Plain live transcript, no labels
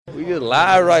We just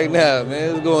live right now,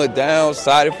 man. It's going down,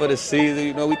 excited for the season.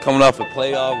 You know, we coming off a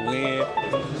playoff win.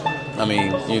 I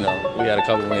mean, you know, we had a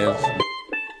couple wins.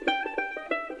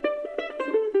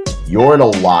 You're in a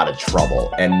lot of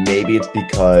trouble, and maybe it's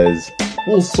because,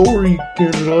 well, sorry,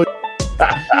 Canada.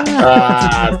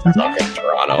 Suck it,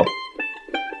 Toronto.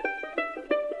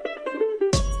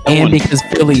 And because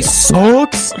Philly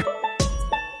sucks.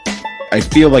 I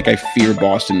feel like I fear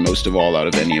Boston most of all out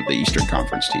of any of the Eastern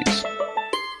Conference teams.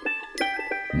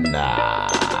 Nah.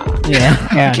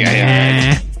 Yeah.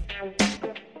 Okay.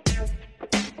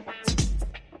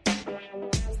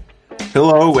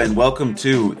 Hello and welcome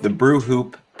to the Brew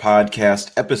Hoop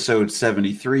Podcast, episode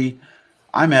 73.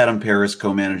 I'm Adam Paris,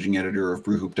 co-managing editor of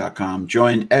brewhoop.com,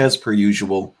 joined as per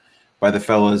usual by the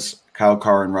fellas Kyle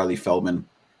Carr and Riley Feldman.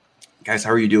 Guys,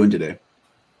 how are you doing today?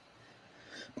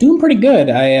 Doing pretty good.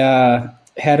 I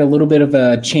had a little bit of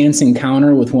a chance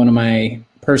encounter with one of my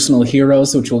personal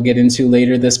heroes, which we'll get into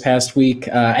later this past week.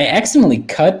 I accidentally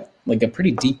cut like a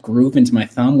pretty deep groove into my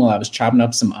thumb while I was chopping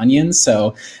up some onions,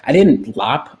 so I didn't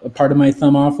lop a part of my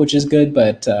thumb off, which is good,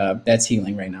 but that's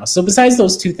healing right now. So besides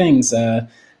those two things,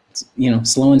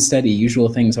 slow and steady, usual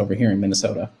things over here in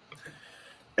Minnesota.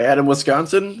 And in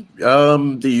Wisconsin,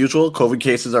 the usual COVID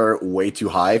cases are way too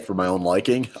high for my own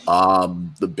liking.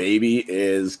 The baby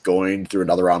is going through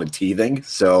another round of teething,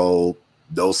 so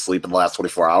no sleep in the last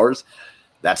 24 hours.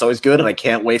 That's always good, and I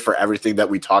can't wait for everything that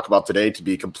we talk about today to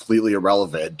be completely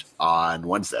irrelevant on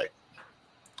Wednesday.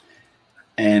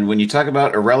 And when you talk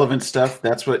about irrelevant stuff,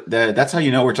 that's how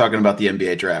you know we're talking about the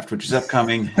NBA draft, which is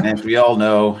upcoming. And as we all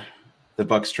know, the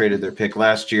Bucks traded their pick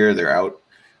last year. They're out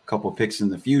a couple picks in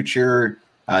the future.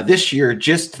 This year,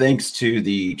 just thanks to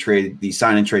the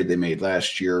sign and trade they made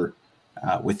last year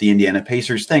with the Indiana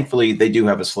Pacers. Thankfully, they do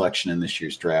have a selection in this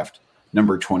year's draft,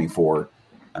 number 24.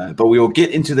 But we will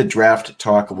get into the draft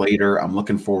talk later. I'm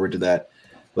looking forward to that.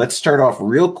 Let's start off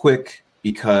real quick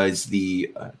because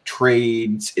the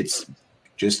trades, it's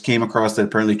just came across that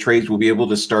apparently trades will be able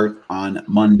to start on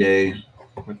Monday.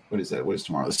 What is that? What is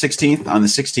tomorrow? The 16th, on the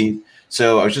 16th.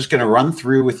 So I was just going to run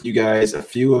through with you guys a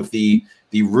few of the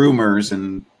rumors.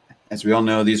 And as we all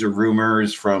know, these are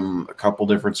rumors from a couple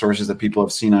different sources that people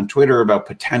have seen on Twitter about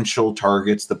potential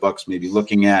targets the Bucks may be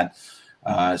looking at.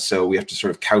 So we have to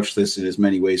sort of couch this in as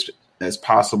many ways as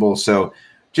possible. So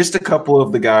just a couple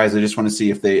of the guys, I just want to see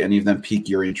if any of them pique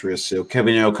your interest. So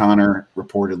Kevin O'Connor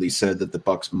reportedly said that the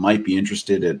Bucks might be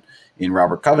interested in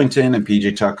Robert Covington and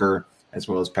PJ Tucker, as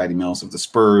well as Patty Mills of the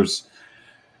Spurs.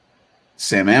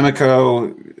 Sam Amico,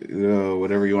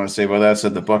 whatever you want to say about that,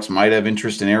 said the Bucks might have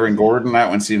interest in Aaron Gordon. That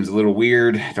one seems a little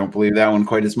weird. I don't believe that one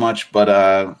quite as much,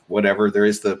 but whatever. There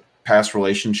is the past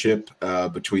relationship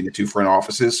between the two front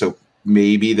offices, so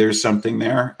maybe there's something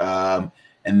there.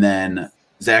 And then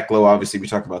Zach Lowe, obviously we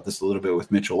talked about this a little bit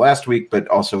with Mitchell last week, but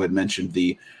also had mentioned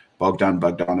the Bogdan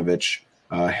Bogdanovic,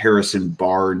 Harrison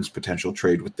Barnes potential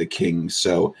trade with the Kings.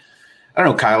 So I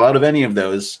don't know, Kyle, out of any of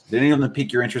those, did any of them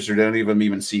pique your interest or did any of them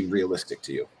even seem realistic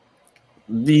to you?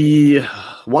 The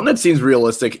one that seems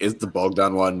realistic is the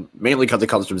Bogdan one, mainly because it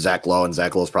comes from Zach Lowe, and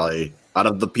Zach Lowe is probably, out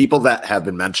of the people that have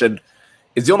been mentioned,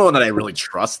 is the only one that I really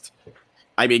trust.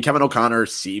 I mean, Kevin O'Connor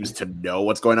seems to know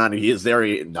what's going on, and he is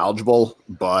very knowledgeable,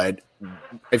 but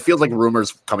it feels like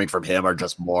rumors coming from him are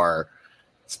just more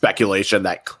speculation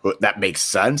that makes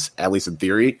sense, at least in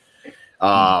theory.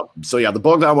 So, yeah, the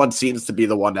Bogdan one seems to be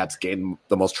the one that's gained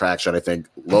the most traction. I think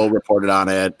Lowe reported on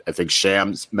it. I think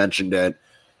Shams mentioned it,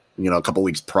 a couple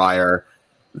weeks prior.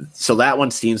 So that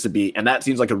one seems to be, and that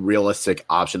seems like a realistic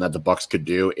option that the Bucks could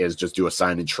do, is just do a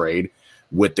sign and trade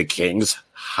with the Kings.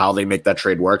 How they make that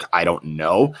trade work, I don't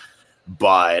know.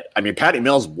 But, I mean, Patty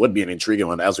Mills would be an intriguing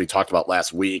one. As we talked about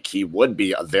last week, he would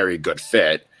be a very good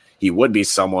fit. He would be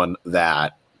someone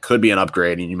that could be an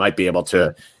upgrade, and you might be able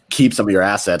to keep some of your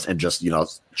assets and just,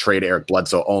 trade Eric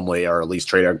Bledsoe only, or at least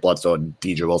trade Eric Bledsoe and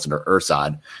DJ Wilson or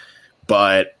Ersan.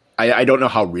 But I don't know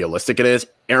how realistic it is.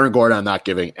 Aaron Gordon, I'm not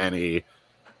giving any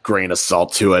grain of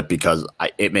salt to it because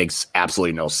it makes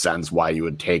absolutely no sense why you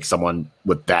would take someone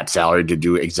with that salary to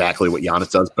do exactly what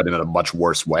Giannis does, but in a much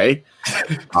worse way.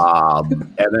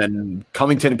 And then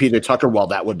Covington and PJ Tucker, while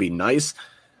that would be nice,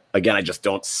 again, I just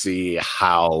don't see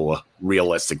how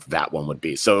realistic that one would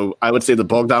be. So I would say the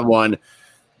Bogdan one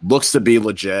looks to be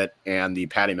legit, and the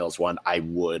Patty Mills one I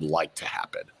would like to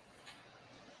happen.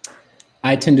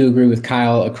 I tend to agree with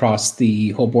Kyle across the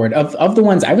whole board. Of the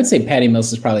ones, I would say Patty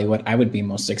Mills is probably what I would be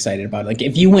most excited about. Like,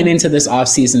 if you went into this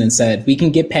offseason and said, we can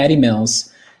get Patty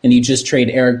Mills, and you just trade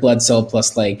Eric Bledsoe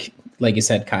plus, like, like you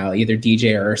said, Kyle, either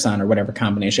DJ or Ersan or whatever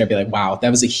combination, I'd be like, wow, that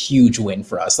was a huge win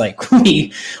for us. Like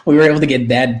we were able to get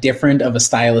that different of a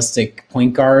stylistic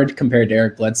point guard compared to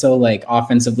Eric Bledsoe, like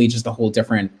offensively, just a whole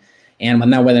different animal.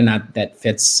 Now, whether or not that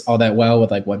fits all that well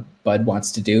with like what Bud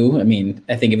wants to do, I mean,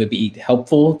 I think it would be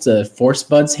helpful to force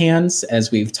Bud's hands, as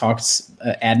we've talked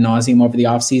ad nauseum over the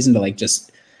offseason, to like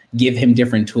just give him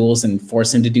different tools and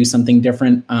force him to do something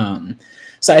different.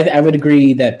 So I would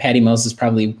agree that Patty Mills is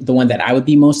probably the one that I would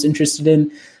be most interested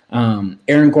in.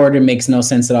 Aaron Gordon makes no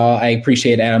sense at all. I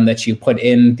appreciate, Adam, that you put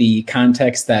in the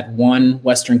context that one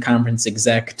Western Conference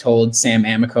exec told Sam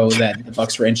Amico that the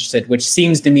Bucks were interested, which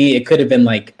seems to me it could have been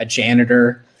like a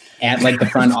janitor at like the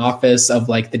front office of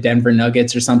like the Denver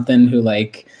Nuggets or something, who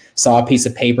like saw a piece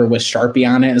of paper with Sharpie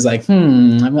on it. Is like,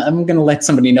 I'm going to let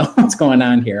somebody know what's going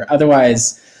on here.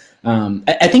 Otherwise,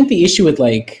 I think the issue with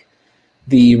like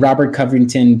the Robert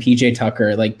Covington, PJ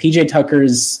Tucker, like PJ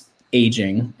Tucker's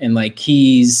aging, and like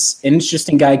he's an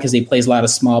interesting guy because he plays a lot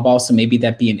of small ball, so maybe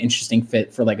that'd be an interesting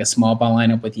fit for like a small ball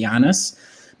lineup with Giannis.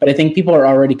 But I think people are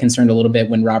already concerned a little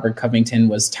bit when Robert Covington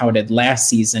was touted last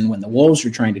season when the Wolves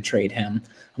were trying to trade him.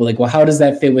 We're like, well, how does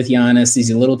that fit with Giannis?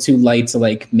 He's a little too light to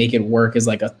like make it work as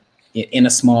like in a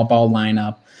small ball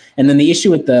lineup. And then the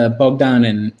issue with the Bogdan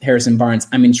and Harrison Barnes,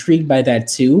 I'm intrigued by that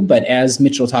too. But as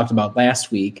Mitchell talked about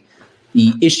last week,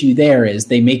 the issue there is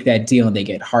they make that deal and they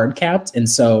get hard capped. And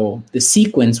so the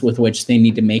sequence with which they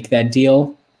need to make that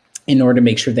deal in order to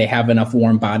make sure they have enough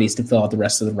warm bodies to fill out the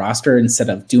rest of the roster, instead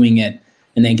of doing it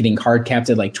and then getting hard capped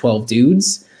at like 12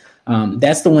 dudes.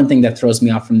 That's the one thing that throws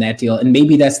me off from that deal. And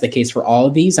maybe that's the case for all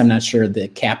of these. I'm not sure the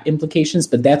cap implications,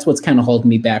 but that's what's kind of holding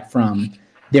me back from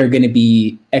they're going to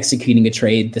be executing a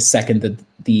trade the second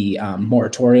the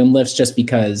moratorium lifts, just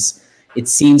because it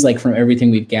seems like from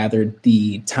everything we've gathered,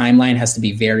 the timeline has to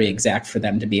be very exact for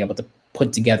them to be able to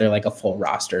put together like a full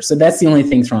roster. So that's the only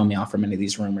thing throwing me off from any of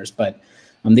these rumors. But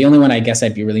the only one I guess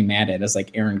I'd be really mad at is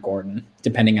like Aaron Gordon,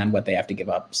 depending on what they have to give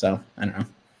up. So I don't know.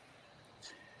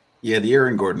 Yeah, the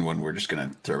Aaron Gordon one we're just going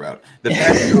to throw out. The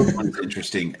Patty Mills one is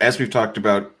interesting. As we've talked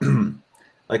about,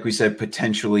 like we said,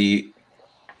 potentially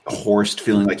Horst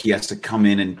feeling like he has to come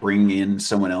in and bring in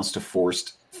someone else to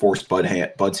force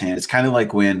Bud's hand. It's kind of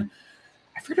like when,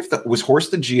 I forget if that was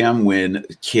Horst the GM when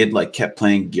Kidd like kept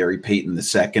playing Gary Payton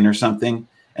II or something,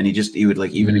 and he would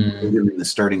like even include him in the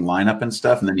starting lineup and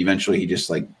stuff, and then eventually he just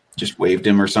waived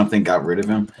him or something, got rid of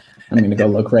him. I'm gonna go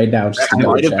look right now.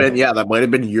 That might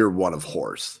have been year one of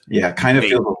Horst. Yeah, kind of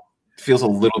feels a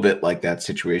little bit like that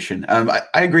situation. I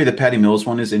agree. The Patty Mills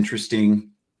one is interesting.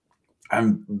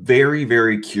 I'm very,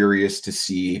 very curious to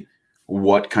see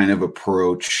what kind of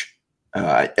approach.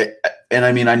 And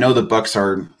I mean, I know the Bucks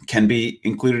can be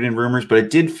included in rumors, but it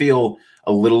did feel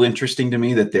a little interesting to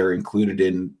me that they're included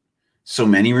in so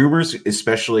many rumors,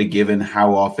 especially given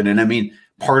how often. And I mean,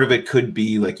 part of it could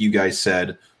be like you guys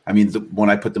said. I mean, the one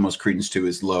I put the most credence to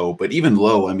is Lowe, but even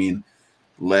Lowe, I mean,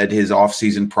 led his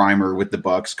offseason primer with the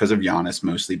Bucks because of Giannis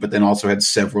mostly, but then also had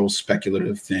several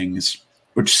speculative things,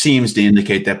 which seems to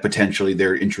indicate that potentially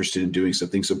they're interested in doing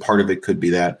something. So part of it could be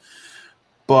that.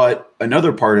 But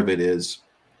another part of it is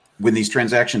when these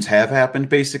transactions have happened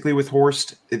basically with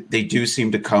Horst, they do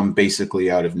seem to come basically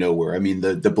out of nowhere. I mean,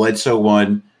 the Bledsoe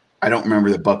one, I don't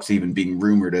remember the Bucks even being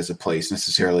rumored as a place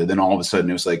necessarily. Then all of a sudden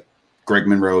it was like Greg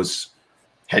Monroe's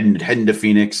heading to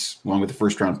Phoenix along with the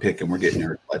first round pick, and we're getting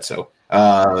Eric Bledsoe.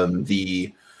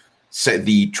 The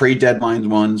trade deadline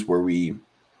ones where we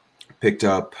picked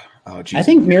up. I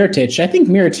think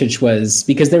Mirotic was,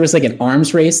 because there was like an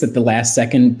arms race at the last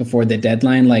second before the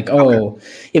deadline. Like,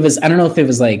 it was, I don't know if it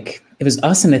was like, it was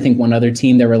us and I think one other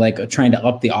team that were like trying to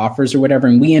up the offers or whatever.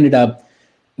 And we ended up,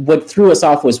 what threw us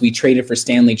off was we traded for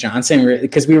Stanley Johnson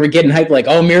because we were getting hyped like,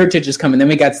 oh, Mirotic is coming. Then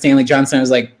we got Stanley Johnson. I was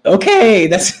like, okay,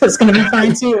 that's going to be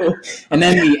fine too. And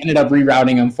then we ended up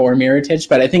rerouting him for Mirotic.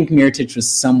 But I think Mirotic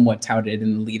was somewhat touted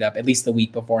in the lead up, at least the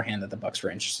week beforehand, that the Bucks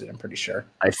were interested. I'm pretty sure.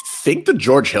 I think the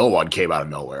George Hill one came out of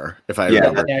nowhere, if I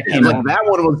remember. Yeah, that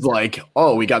one was like,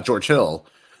 oh, we got George Hill.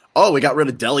 Oh, we got rid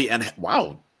of Delhi, and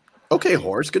wow. Okay,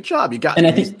 Horst, good job. You got. And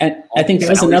I think there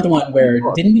was another one where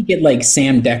didn't we get like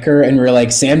Sam Decker, and we were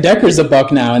like, Sam Decker's a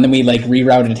Buck now, and then we like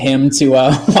rerouted him to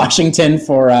Washington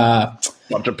for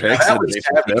bunch of picks. That was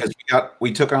sad because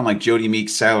we took on like Jody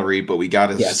Meek's salary, but we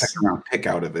got a second round pick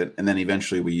out of it, and then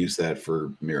eventually we used that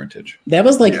for Mirotic. That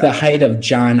was like the height of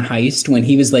John Heist when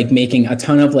he was like making a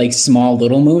ton of like small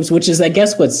little moves, which is I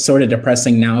guess what's sort of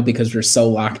depressing now because we're so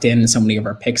locked in and so many of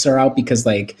our picks are out because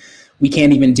like we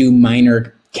can't even do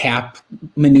minor cap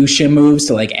minutia moves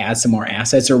to like add some more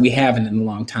assets, or we haven't in a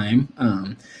long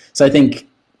time. So I think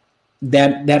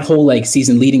that whole like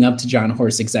season leading up to John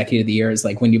Horst Executive of the Year is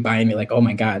like when you buy him, you're like, oh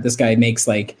my God, this guy makes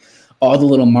like all the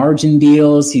little margin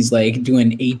deals. He's like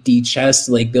doing 8D chess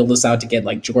to like build us out to get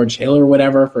like George Hill or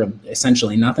whatever for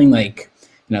essentially nothing. Like,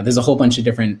 there's a whole bunch of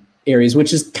different areas,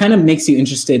 which is kind of makes you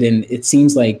interested in, it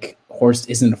seems like Horst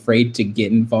isn't afraid to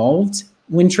get involved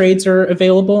when trades are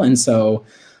available. And so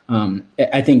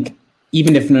I think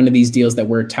even if none of these deals that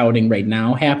we're touting right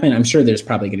now happen, I'm sure there's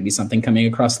probably going to be something coming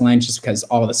across the line just because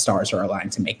all the stars are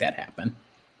aligned to make that happen.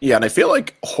 Yeah, and I feel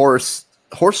like Horst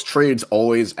trades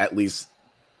always, at least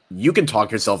you can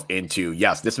talk yourself into,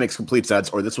 yes, this makes complete sense,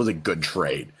 or this was a good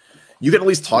trade. You can at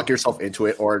least talk yourself into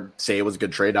it or say it was a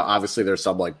good trade. Now, obviously, there's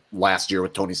some like last year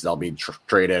with Tony Snell being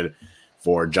traded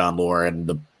for John Lure and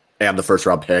the first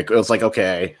round pick. It was like,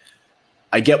 okay,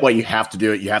 I get why you have to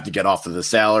do it. You have to get off of the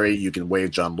salary. You can waive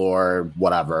John Lure,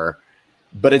 whatever.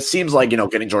 But it seems like,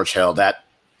 getting George Hill, that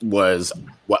was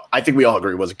what I think we all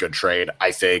agree was a good trade.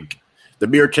 I think the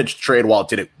Mirotic trade, while it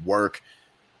didn't work,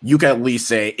 you can at least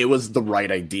say it was the right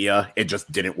idea. It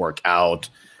just didn't work out.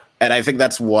 And I think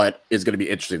that's what is going to be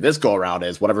interesting this go around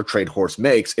is whatever trade Horst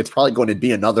makes, it's probably going to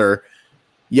be another,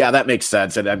 yeah, that makes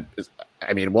sense. And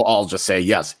I mean, we'll all just say,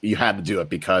 yes, you had to do it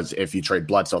because if you trade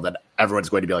Bledsoe, then everyone's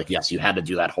going to be like, yes, you had to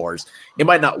do that, Horst. It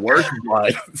might not work,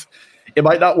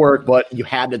 but you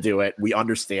had to do it. We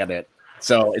understand it.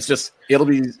 So it's just,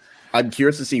 I'm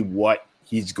curious to see what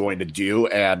he's going to do.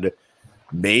 And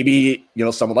maybe,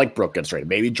 someone like Brook gets traded.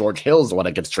 Maybe George Hill's the one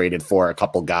that gets traded for a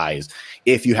couple guys.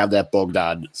 If you have that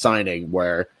Bogdan signing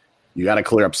where you got to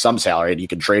clear up some salary and you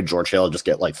can trade George Hill and just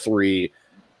get like 3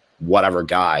 whatever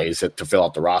guys to fill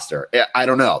out the roster. I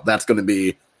don't know. That's going to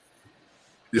be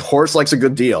Horst likes a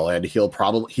good deal, and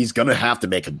he's going to have to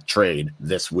make a trade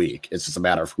this week. It's just a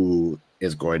matter of who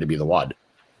is going to be the one.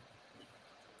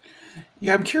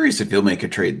 Yeah, I'm curious if he'll make a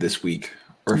trade this week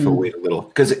or if he'll wait a little.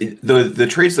 Because the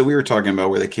trades that we were talking about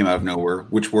where they came out of nowhere,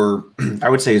 which were, I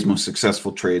would say, his most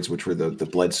successful trades, which were the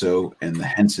Bledsoe and the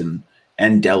Henson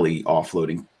and Delly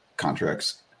offloading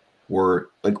contracts, were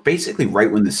like basically right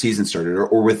when the season started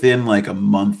or within like a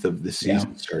month of the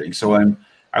season starting. So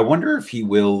I wonder if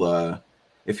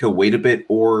he'll wait a bit,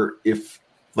 or if,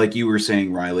 like you were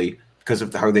saying, Riley, because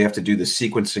of how they have to do the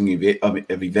sequencing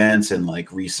of events and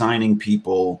like re-signing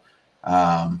people.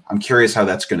 I'm curious how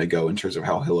that's going to go in terms of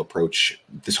how he'll approach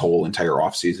this whole entire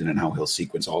offseason and how he'll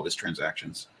sequence all of his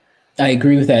transactions. I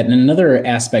agree with that. And another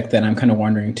aspect that I'm kind of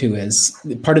wondering too is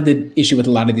part of the issue with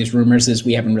a lot of these rumors is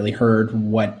we haven't really heard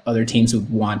what other teams would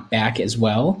want back as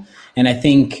well. And I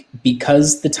think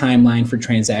because the timeline for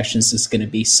transactions is going to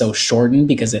be so shortened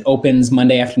because it opens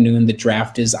Monday afternoon, the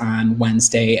draft is on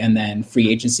Wednesday, and then free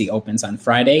agency opens on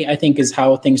Friday, I think is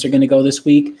how things are going to go this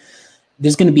week.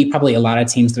 There's going to be probably a lot of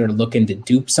teams that are looking to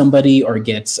dupe somebody or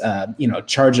get,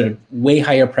 charge a way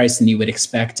higher price than you would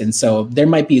expect. And so there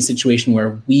might be a situation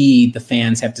where we, the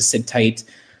fans, have to sit tight.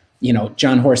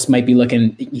 John Horst might be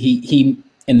looking, he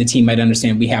and the team might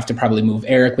understand we have to probably move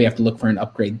Eric. We have to look for an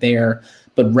upgrade there.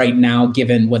 But right now,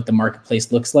 given what the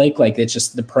marketplace looks like it's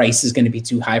just the price is going to be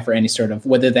too high for any sort of,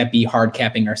 whether that be hard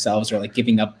capping ourselves or like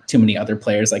giving up too many other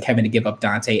players, like having to give up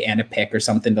Dante and a pick or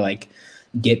something to like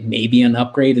get maybe an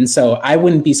upgrade. And so I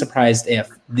wouldn't be surprised if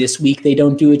this week they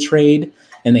don't do a trade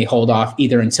and they hold off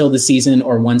either until the season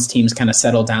or once teams kind of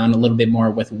settle down a little bit more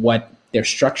with what their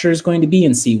structure is going to be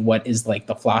and see what is like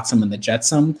the flotsam and the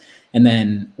jetsam and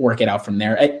then work it out from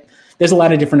there. There's a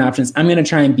lot of different options. I'm going to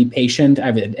try and be patient.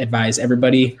 I would advise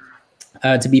everybody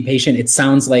to be patient. It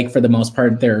sounds like for the most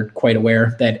part, they're quite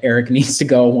aware that Eric needs to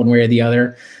go one way or the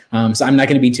other. So I'm not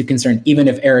going to be too concerned, even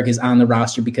if Eric is on the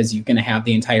roster, because you're going to have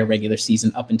the entire regular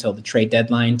season up until the trade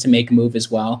deadline to make a move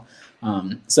as well.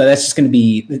 So that's just going to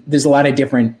be, there's a lot of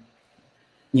different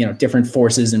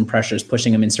forces and pressures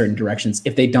pushing them in certain directions.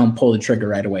 If they don't pull the trigger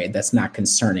right away, that's not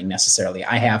concerning necessarily.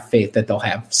 I have faith that they'll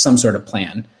have some sort of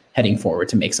plan heading forward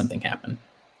to make something happen.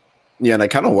 Yeah, and I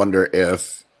kind of wonder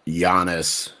if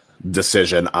Giannis'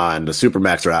 decision on the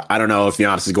Supermax draft, I don't know if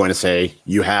Giannis is going to say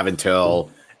you have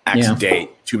until X date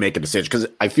to make a decision, because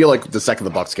I feel like the second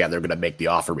the Bucks get, they're going to make the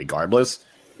offer regardless.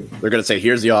 They're going to say,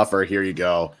 here's the offer, here you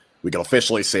go. We can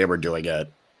officially say we're doing it,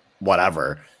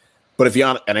 whatever. But if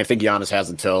Giannis, and I think Giannis has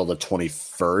until the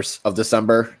 21st of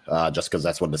December, just because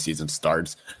that's when the season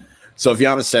starts. So if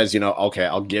Giannis says, okay,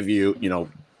 I'll give you,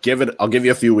 I'll give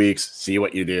you a few weeks, see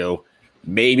what you do.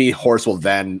 Maybe Horst will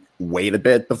then wait a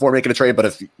bit before making a trade. But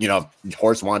if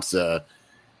Horst wants to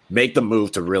make the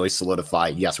move to really solidify,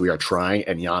 yes, we are trying,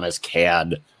 and Giannis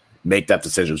can make that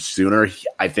decision sooner,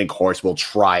 I think Horst will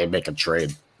try and make a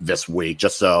trade this week,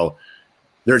 just so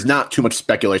there's not too much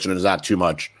speculation. There's not too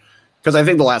much Because I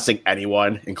think the last thing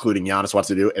anyone, including Giannis, wants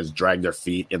to do is drag their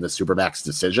feet in the Supermax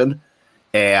decision.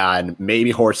 And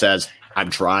maybe Horst says, I'm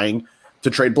trying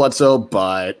to trade Bledsoe,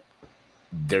 but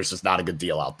there's just not a good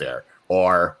deal out there.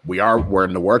 Or we're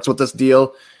in the works with this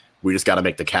deal. We just got to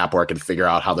make the cap work and figure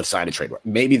out how the sign and trade work.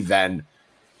 Maybe then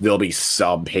there'll be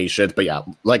some patience. But yeah,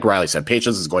 like Riley said,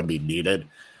 patience is going to be needed.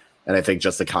 And I think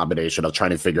just the combination of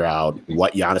trying to figure out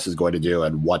what Giannis is going to do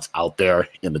and what's out there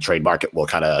in the trade market will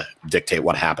kind of dictate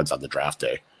what happens on the draft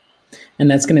day. And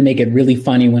that's going to make it really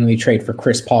funny when we trade for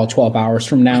Chris Paul 12 hours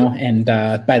from now. And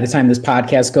by the time this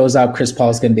podcast goes out, Chris Paul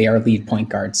is going to be our lead point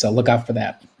guard. So look out for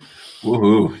that.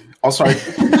 Woohoo. Also,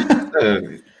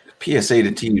 PSA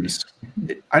to teams.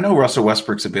 I know Russell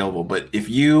Westbrook's available, but if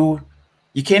you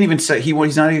can't even say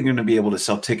he's not even going to be able to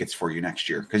sell tickets for you next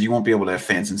year because you won't be able to have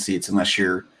fans and seats unless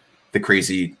you're the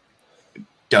crazy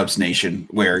Dubs Nation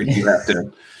where you have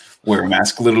to wear a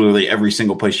mask literally every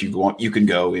single place you can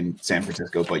go in San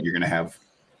Francisco, but you're going to have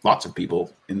lots of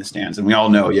people in the stands. And we all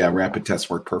know, rapid tests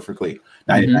work perfectly.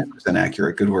 99%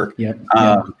 accurate. Good work. Yep.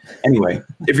 Anyway,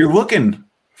 if you're looking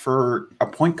for a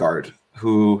point guard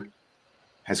who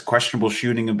has questionable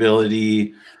shooting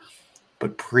ability,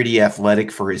 but pretty athletic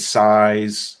for his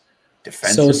size,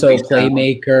 defensive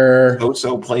playmaker,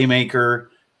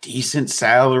 decent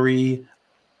salary,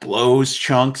 blows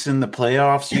chunks in the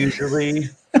playoffs usually.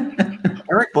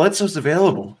 Eric Bledsoe's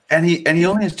available, and he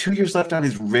only has 2 years left on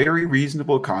his very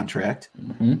reasonable contract,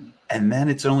 and then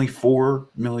it's only $4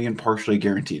 million partially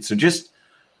guaranteed. So just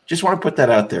want to put that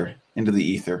out there into the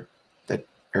ether that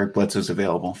Eric Bledsoe's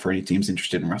available for any teams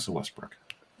interested in Russell Westbrook.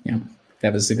 Yeah.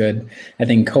 That was I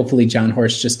think hopefully John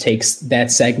Horst just takes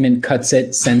that segment, cuts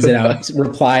it, sends it out,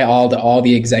 reply all to all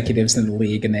the executives in the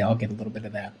league, and they all get a little bit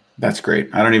of that. That's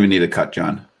great. I don't even need a cut,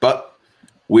 John. But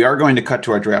we are going to cut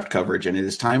to our draft coverage, and it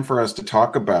is time for us to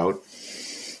talk about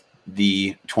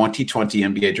the 2020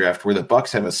 NBA draft, where the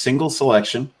Bucks have a single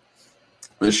selection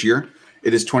this year.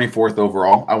 It is 24th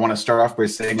overall. I want to start off by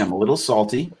saying I'm a little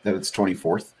salty that it's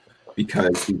 24th.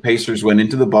 Because the Pacers went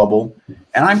into the bubble,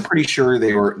 and I'm pretty sure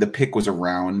the pick was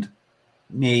around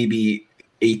maybe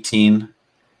 18.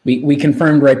 We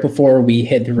confirmed right before we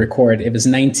hit the record. It was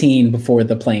 19 before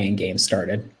the playing game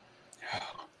started.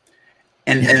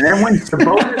 And then when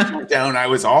Sabonis went down, I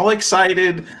was all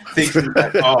excited, thinking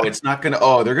that,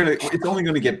 it's only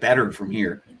gonna get better from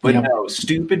here. But no,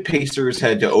 stupid Pacers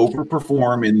had to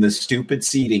overperform in the stupid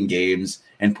seeding games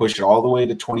and push it all the way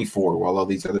to 24, while all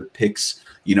these other picks,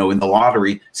 in the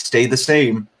lottery stay the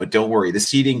same. But don't worry, the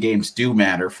seeding games do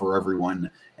matter for everyone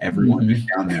who's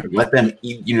down there. Let them,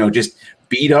 just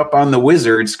beat up on the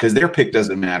Wizards because their pick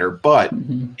doesn't matter, but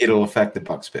it'll affect the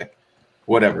Bucks pick.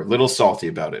 Whatever, little salty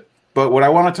about it. But what I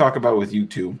want to talk about with you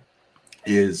two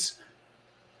is,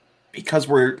 because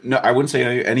I wouldn't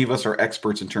say any of us are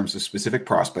experts in terms of specific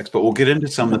prospects, but we'll get into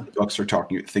some that the Bucks are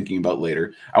thinking about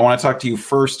later. I want to talk to you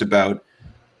first about,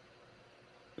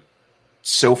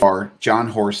 so far, John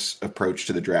Horst's approach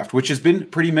to the draft, which has been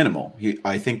pretty minimal.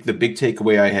 I think the big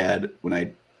takeaway I had when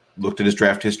I looked at his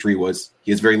draft history was he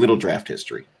has very little draft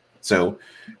history. So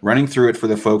running through it for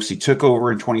the folks, he took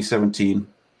over in 2017,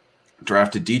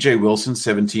 drafted DJ Wilson,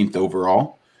 17th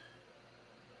overall,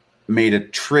 made a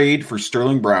trade for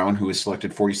Sterling Brown, who was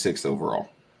selected 46th overall.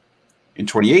 In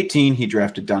 2018, he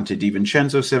drafted Dante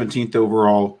DiVincenzo, 17th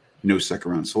overall, no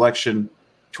second-round selection.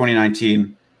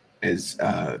 2019, as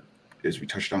we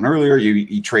touched on earlier,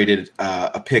 he traded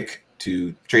that pick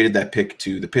to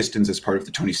the Pistons as part of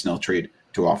the Tony Snell trade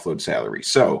to offload salary.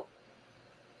 So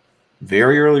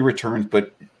very early returns,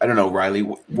 but I don't know, Riley,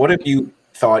 what have you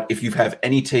thought, if you have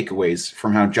any takeaways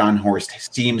from how John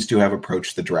Horst seems to have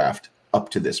approached the draft up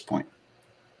to this point?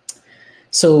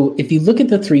 So if you look at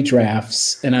the three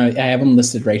drafts, and I have them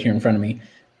listed right here in front of me,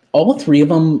 all three of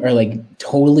them are like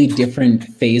totally different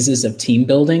phases of team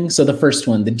building. So the first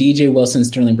one, the DJ Wilson,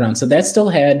 Sterling Brown. So that still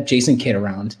had Jason Kidd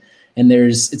around. And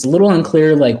it's a little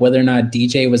unclear like whether or not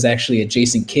DJ was actually a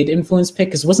Jason Kidd influence pick,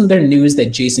 because wasn't there news that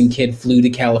Jason Kidd flew to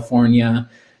California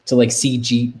to like see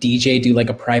DJ do like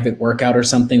a private workout or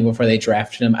something before they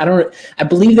drafted him? I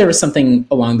believe there was something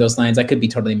along those lines. I could be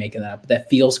totally making that up, but that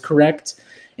feels correct.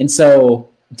 And so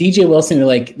DJ Wilson, you're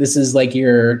like, this is like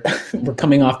we're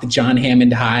coming off the John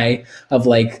Hammond high of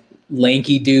like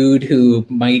lanky dude who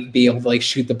might be able to like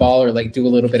shoot the ball or like do a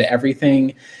little bit of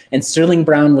everything. And Sterling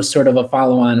Brown was sort of a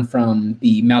follow-on from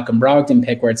the Malcolm Brogdon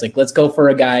pick, where it's like, let's go for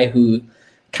a guy who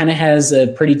kind of has a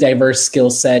pretty diverse skill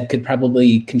set, could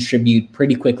probably contribute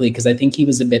pretty quickly, because I think he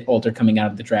was a bit older coming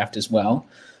out of the draft as well.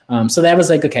 So that was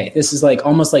like, okay, this is like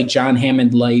almost like John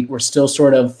Hammond light. We're still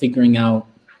sort of figuring out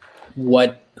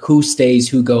who stays,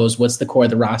 who goes, what's the core of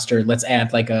the roster. Let's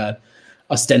add like a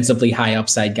ostensibly high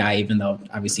upside guy, even though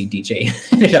obviously DJ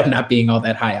ended up not being all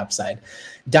that high upside.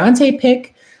 Dante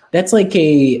pick, that's like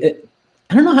I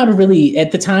don't know how to really,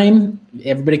 at the time,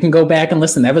 everybody can go back and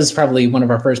listen. That was probably one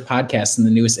of our first podcasts in the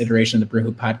newest iteration of the Brew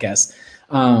Hoop podcast.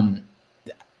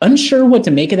 Unsure what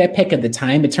to make of that pick at the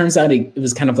time. It turns out it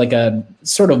was kind of like a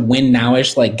sort of win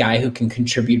nowish, like guy who can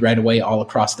contribute right away all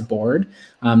across the board.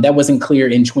 That wasn't clear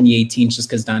in 2018 just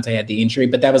because Dante had the injury,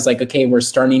 but that was like, okay, we're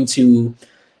starting to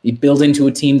build into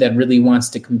a team that really wants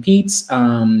to compete.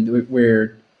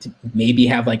 We're maybe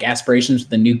have like aspirations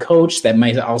with a new coach. That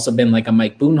might have also been like a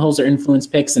Mike Budenholzer influence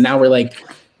picks. And now we're like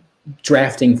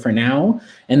drafting for now.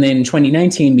 And then in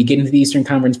 2019, we get into the Eastern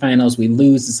Conference Finals, we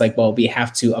lose. It's like, well, we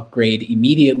have to upgrade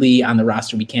immediately on the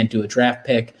roster. We can't do a draft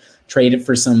pick, trade it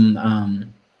for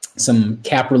some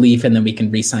cap relief, and then we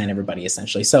can re-sign everybody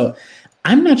essentially. So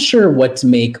I'm not sure what to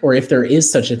make, or if there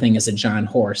is such a thing as a John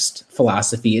Horst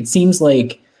philosophy. It seems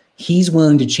like he's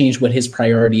willing to change what his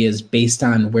priority is based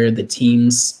on where the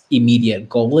team's immediate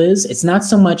goal is. It's not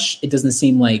so much, it doesn't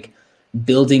seem like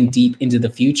building deep into the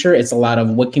future. It's a lot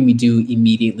of what can we do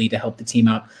immediately to help the team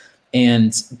out.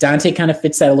 And Dante kind of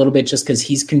fits that a little bit just because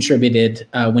he's contributed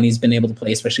when he's been able to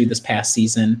play, especially this past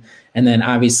season. And then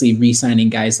obviously re-signing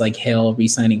guys like Hill,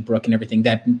 re-signing Brooke and everything,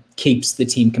 that keeps the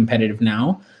team competitive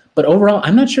now. But overall,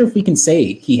 I'm not sure if we can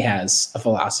say he has a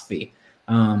philosophy.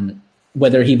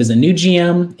 Whether he was a new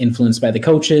GM, influenced by the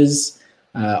coaches,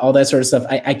 all that sort of stuff,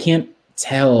 I can't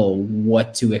tell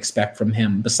what to expect from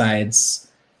him besides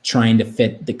trying to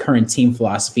fit the current team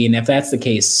philosophy. And if that's the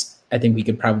case, I think we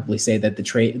could probably say that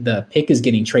the pick is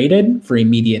getting traded for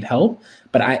immediate help.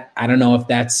 But I don't know if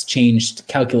that's changed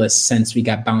calculus since we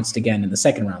got bounced again in the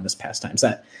second round this past time.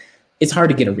 So it's hard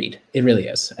to get a read. It really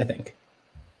is, I think.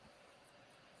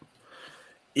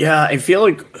 Yeah, I feel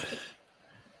like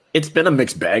it's been a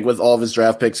mixed bag with all of his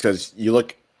draft picks because you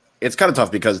look, it's kind of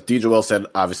tough because DJ Wilson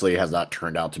obviously has not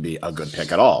turned out to be a good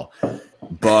pick at all.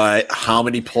 But how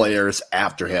many players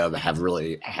after him have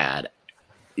really had,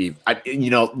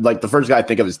 like the first guy I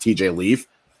think of is TJ Leaf,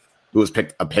 who was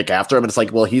picked a pick after him. And it's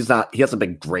like, well, he hasn't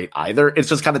been great either. It's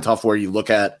just kind of tough where you look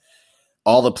at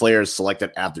all the players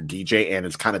selected after DJ, and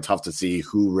it's kind of tough to see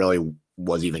who really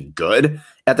was even good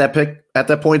at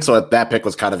that point. So that pick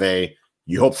was kind of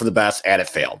you hope for the best and it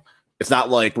failed. It's not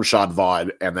like Rashad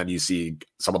Vaughn, and then you see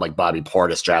someone like Bobby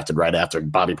Portis drafted right after.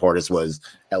 Bobby Portis was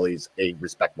at least a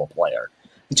respectable player.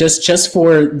 Just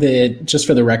for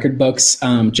the record books,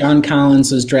 John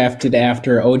Collins was drafted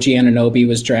after, OG Anunoby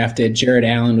was drafted, Jared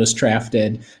Allen was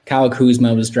drafted, Kyle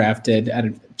Kuzma was drafted,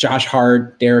 Josh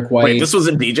Hart, Derek White. Wait, this was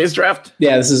in DJ's draft?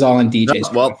 Yeah, this is all in DJ's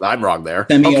draft. Well, I'm wrong there.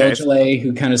 Semi Ojale,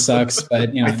 who kind of sucks,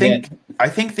 but I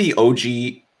think the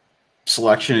OG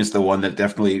selection is the one that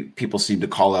definitely people seem to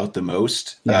call out the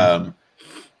most. Yeah.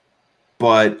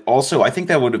 But also, I think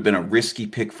that would have been a risky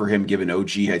pick for him, given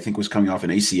OG, I think, was coming off an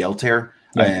ACL tear.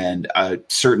 Yeah. And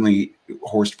certainly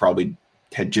Horst probably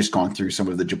had just gone through some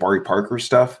of the Jabari Parker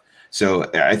stuff. So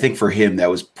I think for him, that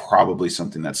was probably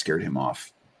something that scared him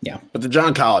off. Yeah. But the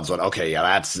John Collins one, okay, yeah,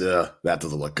 that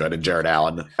doesn't look good. And Jared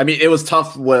Allen. I mean, it was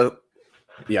tough with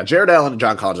Jared Allen and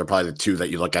John Collins are probably the two that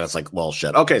you look at. It's like, well,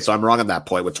 shit. Okay, so I'm wrong on that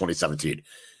point with 2017.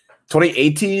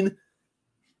 2018,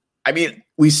 I mean,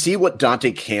 we see what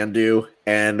Dante can do,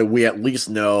 and we at least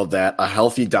know that a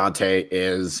healthy Dante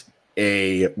is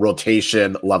a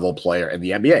rotation level player in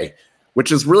the NBA,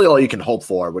 which is really all you can hope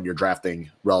for when you're drafting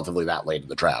relatively that late in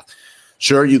the draft.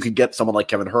 Sure, you could get someone like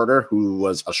Kevin Huerter, who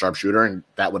was a sharpshooter, and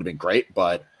that would have been great,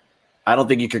 but I don't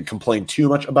think you can complain too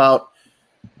much about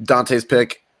Dante's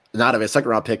pick. Not of a second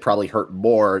round pick probably hurt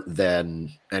more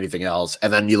than anything else.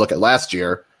 And then you look at last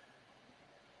year,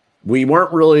 we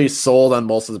weren't really sold on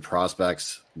most of the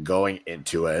prospects going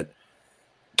into it.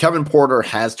 Kevin Porter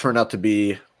has turned out to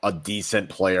be a decent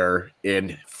player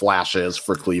in flashes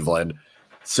for Cleveland.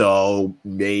 So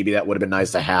maybe that would have been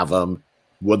nice to have him.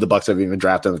 Would the Bucks have even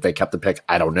drafted him if they kept the pick?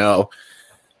 I don't know.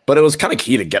 But it was kind of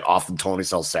key to get off of Tony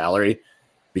Snell's salary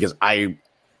because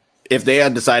if they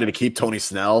had decided to keep Tony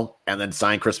Snell and then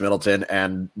sign Chris Middleton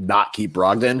and not keep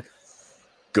Brogdon,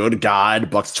 good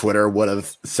God, Bucks Twitter would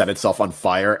have set itself on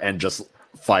fire and just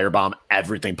firebomb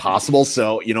everything possible.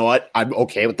 So, you know what? I'm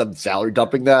okay with them salary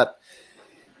dumping that.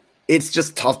 It's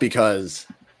just tough because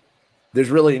there's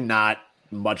really not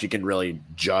much you can really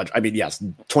judge. I mean, yes,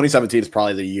 2017 is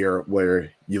probably the year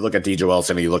where you look at DJ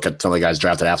Wilson and you look at some of the guys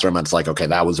drafted after him and it's like, okay,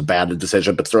 that was a bad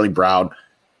decision. But Sterling Brown,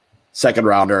 second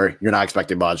rounder, you're not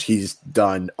expecting much. He's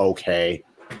done okay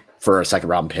for a second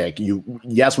round pick.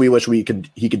 Yes, we wish he could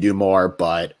do more,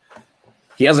 but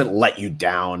he hasn't let you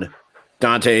down.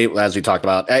 Dante, as we talked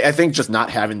about, I think just not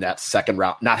having that second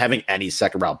round, not having any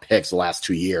second round picks the last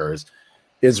 2 years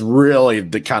is really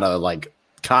the kind of like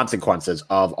consequences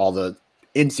of all the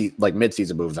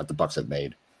mid-season moves that the Bucks have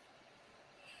made.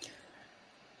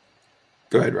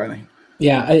 Go ahead, Riley.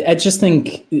 Yeah, I just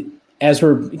think as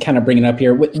we're kind of bringing up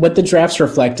here, what the drafts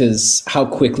reflect is how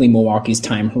quickly Milwaukee's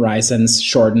time horizons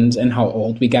shortened and how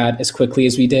old we got as quickly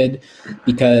as we did,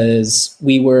 because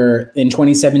we were in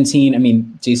 2017. I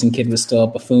mean, Jason Kidd was still a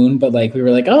buffoon, but like we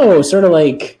were like, oh, sort of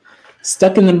like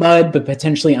stuck in the mud, but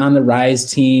potentially on the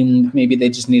rise team. Maybe they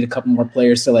just need a couple more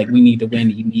players. So like we need to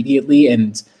win immediately.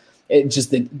 And it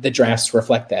just the drafts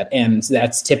reflect that. And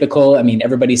that's typical. I mean,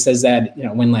 everybody says that,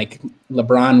 when like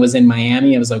LeBron was in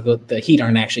Miami, it was like, well, the Heat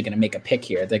aren't actually going to make a pick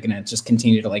here. They're going to just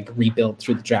continue to like rebuild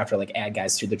through the draft or like add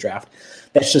guys through the draft.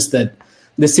 That's just the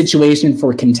situation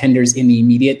for contenders in the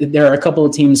immediate. There are a couple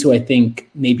of teams who I think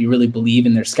maybe really believe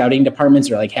in their scouting departments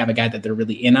or like have a guy that they're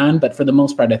really in on. But for the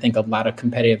most part, I think a lot of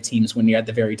competitive teams, when you're at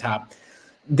the very top,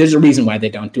 there's a reason why they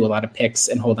don't do a lot of picks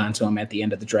and hold on to them at the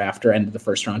end of the draft or end of the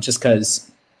first round, just because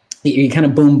you kind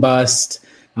of boom bust.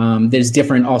 There's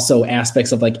different also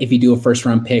aspects of like, if you do a first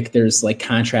round pick, there's like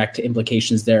contract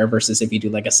implications there versus if you do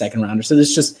like a second rounder. So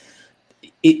there's just,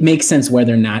 it makes sense where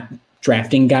they're not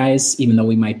drafting guys, even though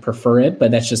we might prefer it,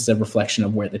 but that's just a reflection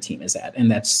of where the team is at.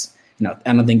 And that's,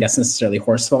 I don't think that's necessarily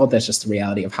Horst's fault. That's just the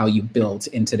reality of how you build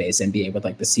in today's NBA with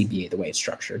like the CBA, the way it's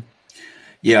structured.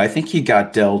 Yeah, I think he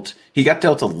got dealt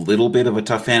a little bit of a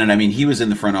tough hand, and I mean he was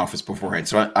in the front office beforehand,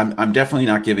 so I'm definitely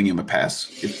not giving him a pass.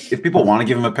 If people want to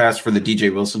give him a pass for the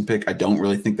DJ Wilson pick, I don't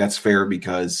really think that's fair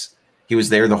because he was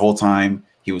there the whole time.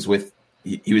 He was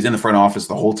in the front office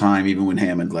the whole time, even when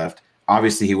Hammond left.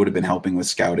 Obviously, he would have been helping with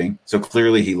scouting, so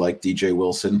clearly he liked DJ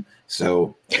Wilson.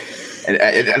 So,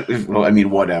 well, I mean,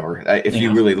 whatever. If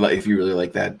you really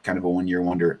like that kind of a 1 year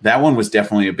wonder, that one was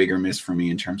definitely a bigger miss for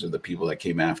me in terms of the people that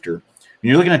came after. When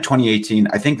you're looking at 2018,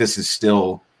 I think this is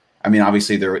still, I mean,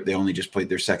 obviously they only just played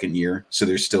their second year, so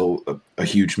there's still a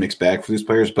huge mixed bag for these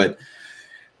players, but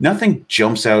nothing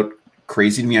jumps out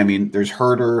crazy to me. I mean, there's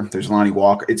Herter, there's Lonnie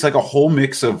Walker. It's like a whole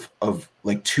mix of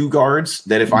like two guards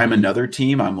that if I'm another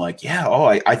team, I'm like, yeah,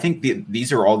 I think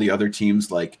these are all the other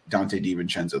teams like Dante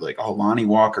DiVincenzo, like, Lonnie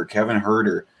Walker, Kevin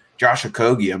Herter, Josh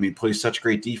Okogie, I mean, plays such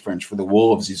great defense for the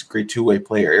Wolves. He's a great two-way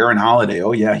player. Aaron Holiday,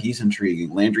 oh yeah, he's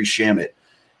intriguing. Landry Shamet,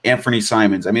 Anthony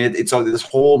Simons. I mean, it's all this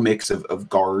whole mix of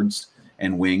guards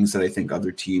and wings that I think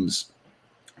other teams'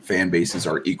 fan bases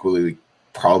are equally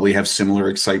probably have similar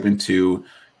excitement to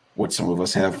what some of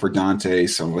us have for Dante.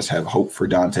 Some of us have hope for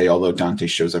Dante, although Dante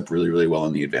shows up really, really well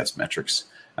in the advanced metrics,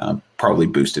 probably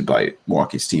boosted by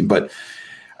Milwaukee's team. But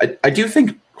I do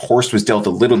think Horst was dealt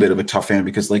a little bit of a tough hand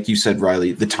because, like you said,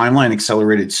 Riley, the timeline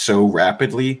accelerated so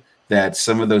rapidly that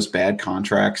some of those bad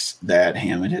contracts that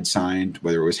Hammond had signed,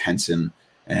 whether it was Henson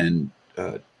and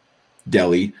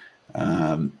Delhi,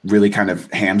 really kind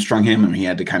of hamstrung him, and he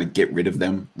had to kind of get rid of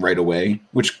them right away,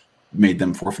 which made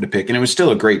them forfeit a pick. And it was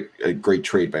still a great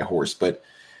trade by Horst. But,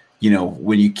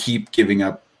 when you keep giving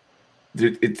up,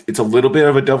 it's a little bit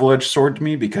of a double-edged sword to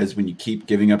me because when you keep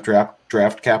giving up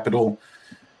draft capital,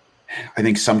 I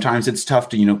think sometimes it's tough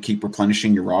to, keep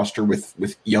replenishing your roster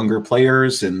with younger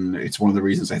players. And it's one of the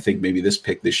reasons I think maybe this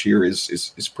pick this year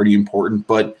is pretty important.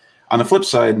 But on the flip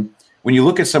side, when you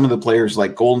look at some of the players,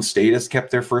 like Golden State has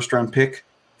kept their first-round pick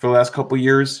for the last couple of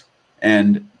years,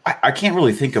 and I can't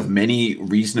really think of many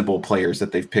reasonable players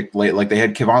that they've picked late. Like they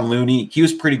had Kevon Looney. He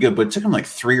was pretty good, but it took him like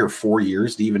 3 or 4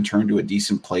 years to even turn to a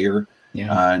decent player.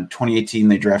 Yeah. In 2018,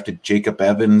 they drafted Jacob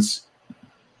Evans.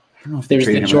 I don't know if there's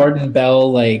the Jordan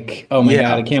Bell, like, oh my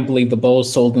God, I can't believe the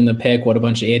Bulls sold him the pick. What a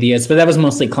bunch of idiots. But that was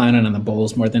mostly clowning on the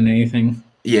Bulls more than anything.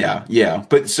 Yeah.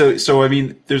 But so I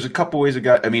mean, there's a couple ways it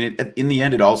got. I mean, in the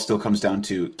end, it all still comes down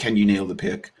to can you nail the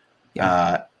pick?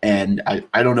 Yeah. And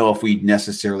I don't know if we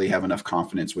necessarily have enough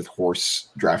confidence with Horst's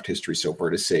draft history so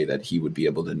far to say that he would be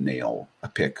able to nail a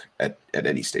pick at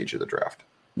any stage of the draft.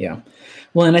 Yeah.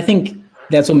 Well, and I think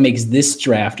that's what makes this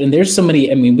draft. And there's so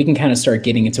many. I mean, we can kind of start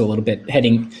getting into a little bit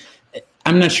heading.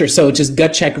 I'm not sure. So just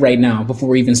gut check right now before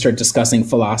we even start discussing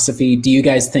philosophy. Do you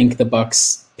guys think the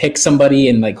Bucks pick somebody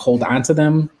and like hold on to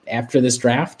them after this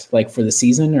draft, like for the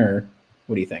season, or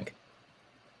what do you think?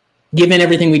 Given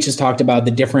everything we just talked about,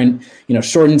 the different,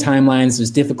 shortened timelines, there's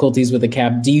difficulties with the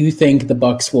cap. Do you think the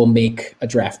Bucks will make a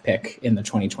draft pick in the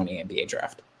 2020 NBA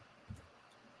draft?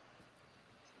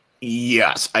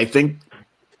 Yes, I think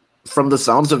from the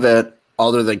sounds of it,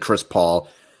 other than Chris Paul,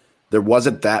 there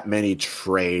wasn't that many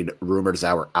trade rumors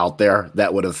that were out there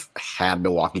that would have had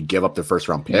Milwaukee give up their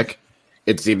first-round pick.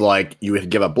 It seemed like you would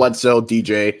give up Bledsoe,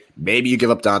 DJ, maybe you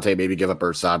give up Dante, maybe give up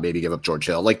Ersan, maybe give up George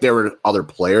Hill. Like there were other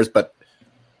players, but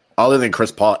other than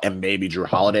Chris Paul and maybe Drew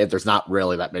Holiday, there's not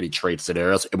really that many trade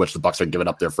scenarios in which the Bucks are giving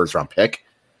up their first-round pick.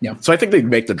 Yeah. So I think they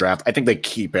make the draft. I think they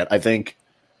keep it. I think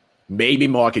maybe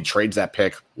Milwaukee trades that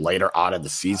pick later on in the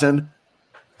season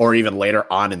or even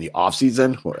later on in the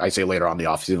offseason. I say later on in the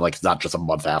offseason, like it's not just a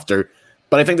month after.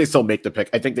 But I think they still make the pick.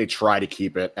 I think they try to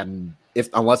keep it. And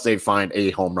unless they find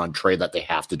a home run trade that they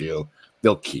have to do,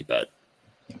 they'll keep it.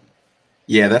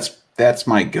 Yeah, that's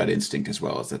my gut instinct as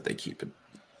well, is that they keep it.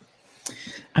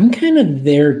 I'm kind of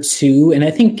there too. And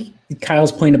I think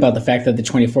Kyle's point about the fact that the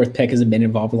 24th pick hasn't been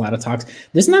involved in a lot of talks.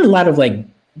 There's not a lot of like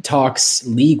talks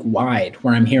league wide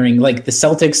where I'm hearing like the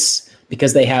Celtics,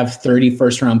 because they have 30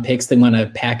 first round picks, they want to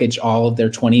package all of their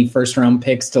 20 first round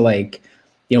picks to like,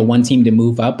 you know, one team to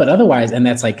move up. But otherwise, and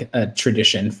that's like a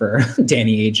tradition for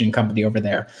Danny Ainge and company over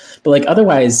there. But like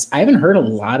otherwise, I haven't heard a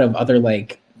lot of other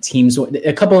like teams.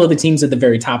 A couple of the teams at the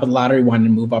very top of the lottery wanted to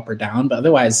move up or down, but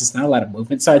otherwise it's not a lot of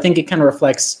movement. So I think it kind of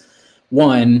reflects,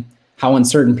 one, how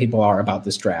uncertain people are about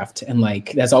this draft. And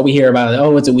like, that's all we hear about.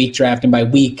 Oh, it's a weak draft. And by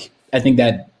weak, I think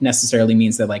that necessarily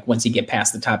means that like once you get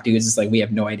past the top dudes, it's like we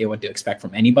have no idea what to expect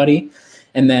from anybody.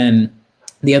 And then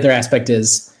the other aspect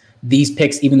is these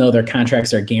picks, even though their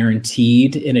contracts are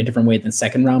guaranteed in a different way than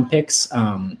second round picks,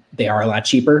 they are a lot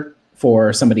cheaper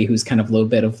for somebody who's kind of a little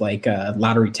bit of like a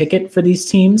lottery ticket for these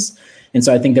teams. And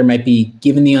so I think there might be,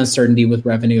 given the uncertainty with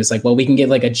revenue, it's like, well, we can get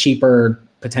like a cheaper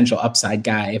potential upside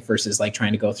guy versus like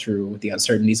trying to go through the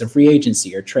uncertainties of free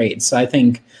agency or trade. So I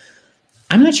think,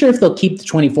 I'm not sure if they'll keep the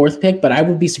 24th pick, but I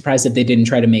would be surprised if they didn't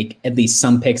try to make at least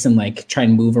some picks and like try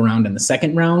and move around in the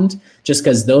second round, just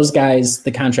because those guys,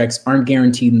 the contracts aren't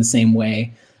guaranteed in the same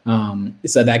way.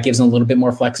 So that gives them a little bit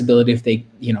more flexibility if they,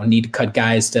 you know, need to cut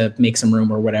guys to make some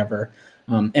room or whatever.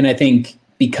 And I think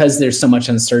because there's so much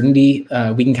uncertainty,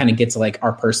 we can kind of get to like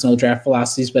our personal draft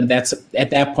philosophies, but that's at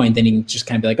that point, then you can just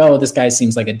kind of be like, oh, this guy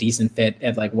seems like a decent fit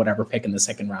at like whatever pick in the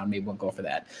second round. Maybe we'll go for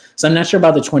that. So I'm not sure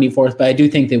about the 24th, but I do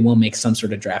think they will make some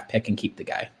sort of draft pick and keep the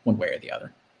guy one way or the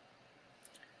other.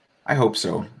 I hope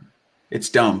so. It's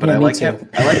dumb, but Yeah, I me like too.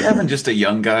 I like having just a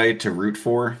young guy to root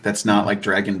for. That's not like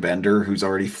Dragon Bender, who's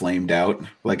already flamed out.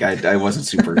 Like I wasn't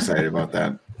super excited about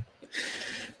that.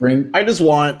 I just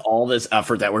want all this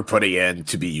effort that we're putting in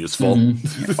to be useful.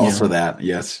 Also that,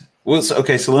 yes. Well, so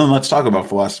then let's talk about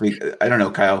philosophy. I don't know,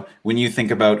 Kyle, when you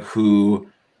think about who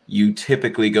you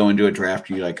typically go into a draft,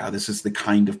 you're like, oh, this is the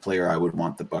kind of player I would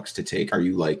want the Bucks to take. Are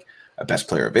you like a best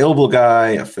player available guy,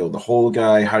 a fill the hole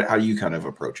guy? How do you kind of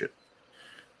approach it?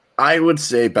 I would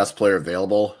say best player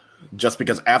available, just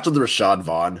because after the Rashad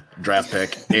Vaughn draft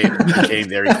pick, it became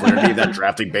very clear to me that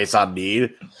drafting based on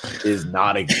need is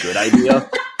not a good idea.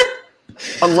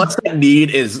 Unless that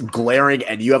need is glaring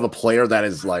and you have a player that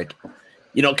is like,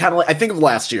 you know, kind of like, I think of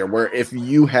last year where if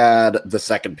you had the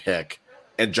second pick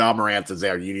and John Morant is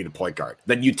there, you need a point guard.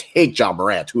 Then you take John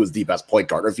Morant, who is the best point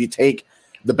guard. Or if you take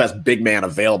the best big man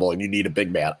available and you need a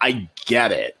big man, I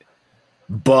get it.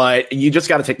 But you just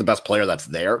got to take the best player that's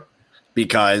there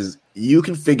because you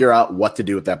can figure out what to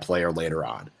do with that player later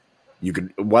on. You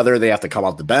can, whether they have to come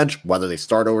off the bench, whether they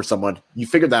start over someone, you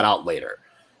figure that out later.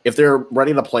 If they're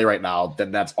ready to play right now,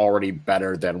 then that's already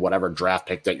better than whatever draft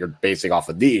pick that you're basing off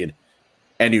of need,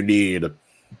 and you need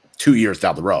 2 years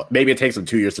down the road. Maybe it takes them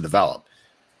 2 years to develop.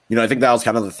 You know, I think that was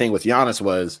kind of the thing with Giannis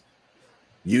was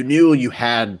you knew you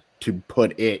had to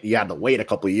you had to wait a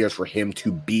couple of years for him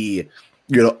to be,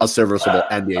 you know, a serviceable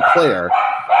NBA player,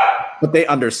 but they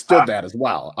understood that as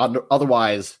well.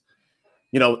 Otherwise,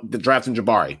 you know, the draft in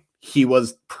Jabari, he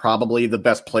was probably the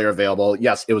best player available.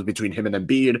 Yes, it was between him and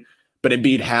Embiid, but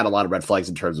Embiid had a lot of red flags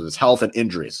in terms of his health and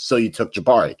injuries. So you took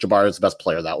Jabari. Jabari was the best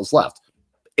player that was left.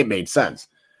 It made sense.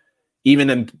 Even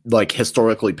in like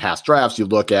historically past drafts, you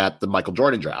look at the Michael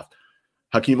Jordan draft.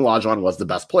 Hakeem Olajuwon was the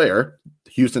best player.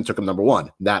 Houston took him number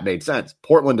one. That made sense.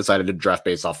 Portland decided to draft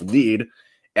based off of need.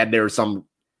 And there were some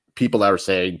people that were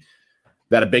saying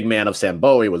that a big man of Sam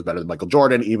Bowie was better than Michael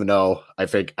Jordan, even though I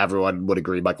think everyone would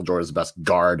agree Michael Jordan is the best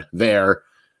guard there.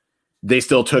 They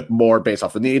still took more based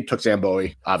off of need, took Sam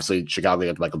Bowie, obviously Chicago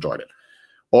against Michael Jordan.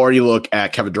 Or you look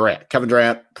at Kevin Durant. Kevin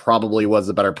Durant probably was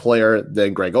a better player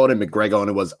than Greg Oden, but Greg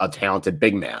Oden was a talented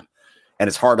big man. And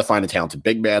it's hard to find a talented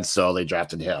big man, so they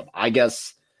drafted him. I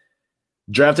guess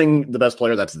drafting the best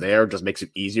player that's there just makes it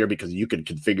easier because you can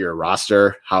configure a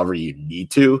roster however you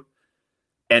need to.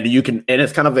 And you can, and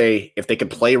it's kind of if they can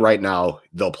play right now,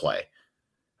 they'll play.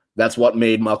 That's what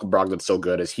made Malcolm Brogdon so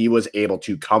good, is he was able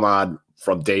to come on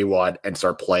from day one and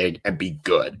start playing and be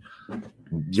good.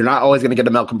 You're not always going to get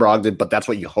a Malcolm Brogdon, but that's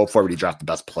what you hope for when you draft the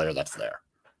best player that's there.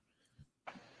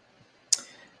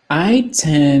 I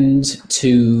tend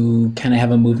to kind of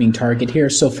have a moving target here.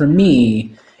 So for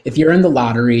me, if you're in the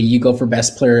lottery, you go for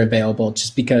best player available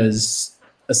just because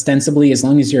ostensibly, as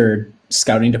long as your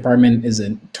scouting department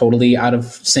isn't totally out of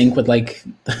sync with like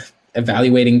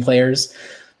evaluating players,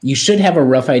 you should have a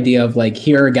rough idea of like,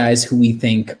 here are guys who we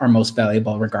think are most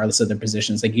valuable regardless of their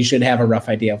positions. Like you should have a rough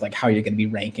idea of like how you're going to be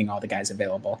ranking all the guys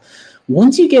available.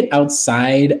 Once you get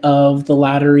outside of the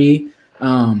lottery,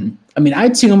 I mean, I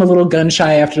too am a little gun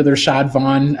shy after the Rashad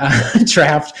Vaughn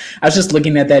draft. I was just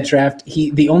looking at that draft.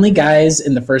 The only guys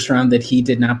in the first round that he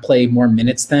did not play more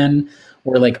minutes than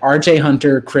were like RJ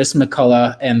Hunter, Chris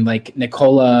McCullough, and like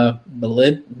Nikola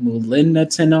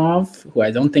Milinitinov, who I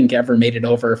don't think ever made it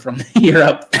over from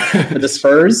Europe for the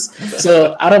Spurs.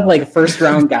 So out of like first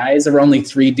round guys, there were only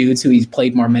 3 dudes who he's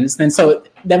played more minutes than. So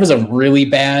that was a really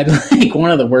bad, like one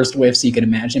of the worst whiffs you could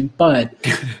imagine. But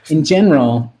in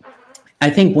general, I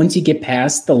think once you get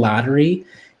past the lottery,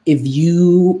 if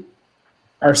you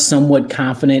are somewhat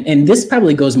confident, and this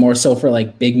probably goes more so for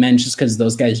like big men, just because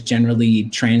those guys generally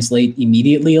translate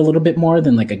immediately a little bit more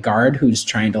than like a guard who's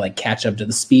trying to like catch up to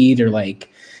the speed or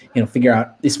like, you know, figure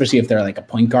out, especially if they're like a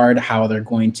point guard, how they're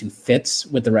going to fit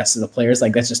with the rest of the players.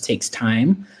 Like that just takes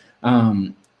time.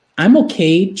 I'm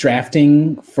okay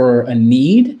drafting for a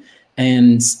need.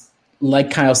 And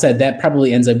like Kyle said, that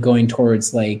probably ends up going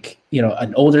towards like, you know,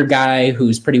 an older guy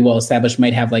who's pretty well established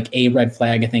might have like a red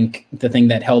flag. I think the thing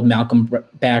that held Malcolm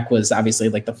back was obviously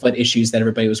like the foot issues that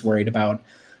everybody was worried about.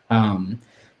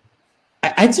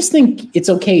 I just think it's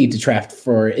okay to draft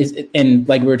for, and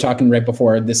like we were talking right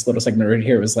before this little segment right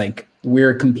here was like,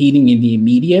 we're competing in the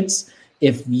immediates.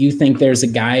 If you think there's a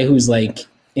guy who's like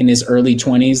in his early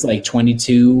 20s, like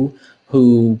 22,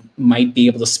 who might be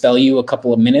able to spell you a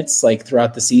couple of minutes like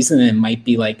throughout the season and might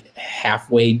be like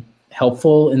halfway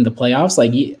helpful in the playoffs,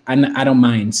 like I don't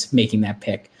mind making that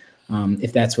pick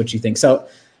if that's what you think. So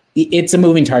it's a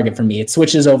moving target for me. It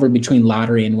switches over between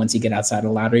lottery and once you get outside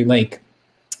of lottery. Like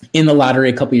in the lottery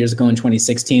a couple years ago in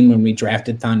 2016 when we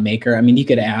drafted Thon Maker, I mean, you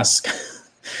could ask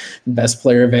best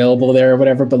player available there or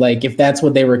whatever, but like if that's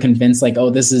what they were convinced, like, oh,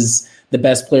 this is the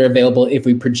best player available if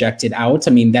we project it out,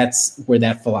 I mean, that's where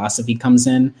that philosophy comes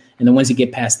in. And then once you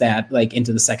get past that, like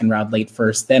into the second round, late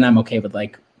first, then I'm okay with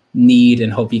like need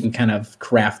and hope you can kind of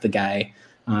craft the guy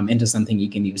into something you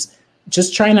can use.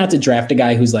 Just try not to draft a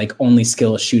guy who's like only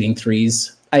skill is shooting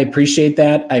threes. I appreciate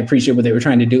that. I appreciate what they were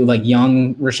trying to do, like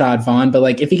young Rashad Vaughn, but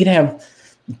like if he could have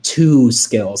 2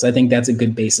 skills, I think that's a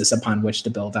good basis upon which to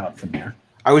build out from there.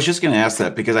 I was just going to ask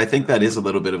that because I think that is a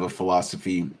little bit of a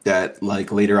philosophy that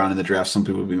like later on in the draft, some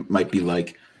people might be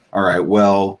like, all right,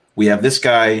 well, we have this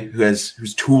guy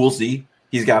who's toolsy.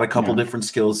 He's got a couple different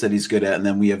skills that he's good at. And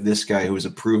then we have this guy who is a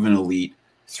proven elite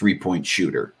 3-point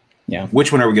shooter. Yeah.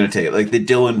 Which one are we going to take? Like the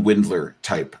Dylan Windler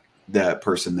type, that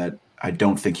person that I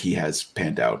don't think he has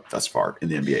panned out thus far in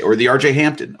the NBA, or the RJ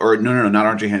Hampton, or no,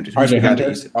 not RJ Hampton.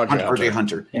 RJ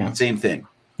Hunter. Yeah. Same thing.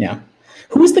 Yeah.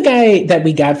 Who was the guy that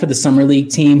we got for the summer league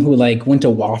team who like went to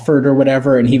Wofford or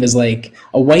whatever, and he was like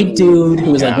a white dude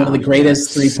who was like one of the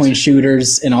greatest 3-point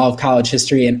shooters in all of college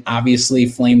history, and obviously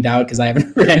flamed out because I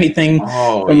haven't heard anything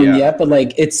from him yet. But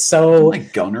like, it's so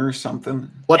like Gunner or something.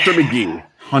 Fletcher McGee.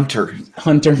 Hunter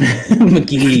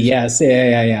McGee, yes,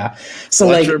 yeah. So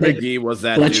Fletcher like McGee was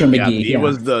that Fletcher dude. McGee.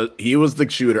 He was the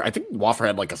shooter. I think Wofford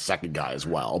had like a second guy as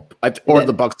well, or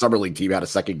the Bucks summer league team had a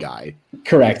second guy.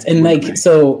 Correct, and like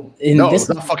so in this,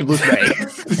 it's not fucking Luke May.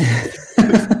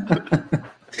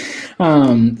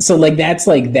 So like that's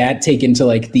like that taken to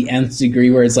like the nth degree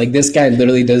where it's like this guy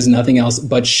literally does nothing else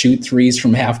but shoot threes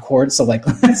from half court. So like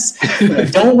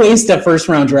don't waste a first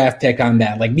round draft pick on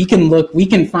that. Like we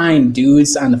can find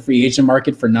dudes on the free agent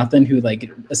market for nothing who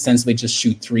like ostensibly just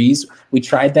shoot threes. We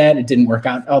tried that. It didn't work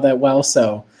out all that well.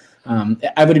 So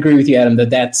I would agree with you, Adam,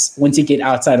 that's once you get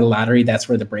outside of lottery, that's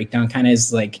where the breakdown kind of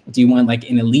is. Like, do you want like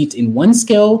an elite in one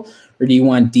skill, or do you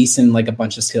want decent, like a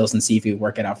bunch of skills and see if you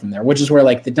work it out from there, which is where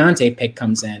like the Dante pick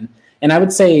comes in. And I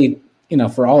would say, you know,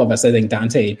 for all of us, I think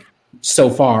Dante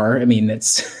so far, I mean,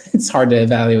 it's hard to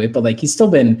evaluate, but like he's still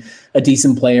been a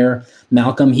decent player.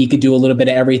 Malcolm, he could do a little bit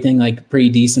of everything, like pretty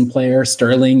decent player.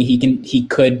 Sterling, he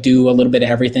could do a little bit of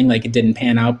everything, like it didn't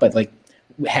pan out, but like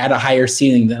had a higher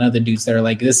ceiling than other dudes that are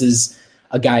like, this is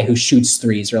a guy who shoots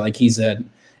threes, or like he's an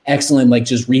excellent like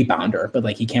just rebounder, but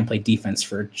like he can't play defense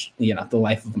for, you know, the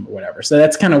life of him or whatever. So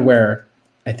that's kind of where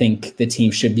I think the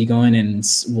team should be going, and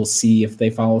we'll see if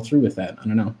they follow through with that. I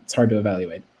don't know. It's hard to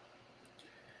evaluate.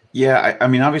 Yeah, I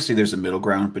mean, obviously there's a middle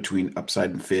ground between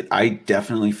upside and fit. I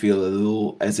definitely feel a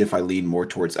little as if I lean more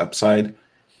towards upside.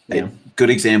 Yeah. A good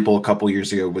example a couple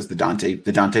years ago was the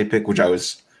Dante pick, which I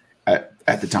was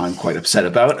at the time quite upset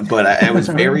about, but I was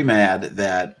very mad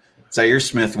that Zaire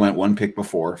Smith went one pick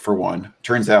before for one.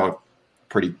 Turns out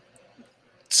pretty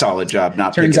solid job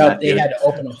not Turns picking out that they dude. had to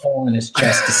open a hole in his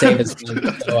chest to save his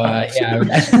life. So,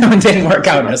 it didn't work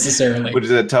out necessarily. Which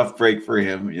is a tough break for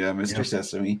him. Yeah, Mr.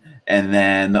 Sesame. And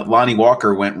then Lonnie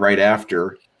Walker went right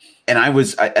after. And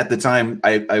at the time,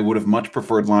 I would have much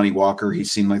preferred Lonnie Walker. He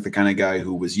seemed like the kind of guy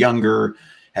who was younger,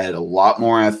 had a lot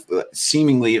more,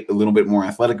 seemingly a little bit more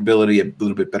athletic ability, a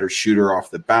little bit better shooter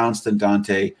off the bounce than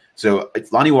Dante. So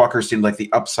Lonnie Walker seemed like the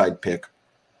upside pick.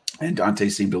 And Dante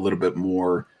seemed a little bit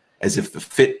more as if the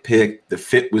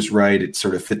fit was right. It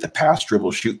sort of fit the pass,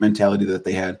 dribble, shoot mentality that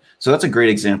they had. So that's a great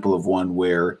example of one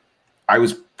where I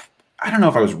don't know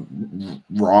if I was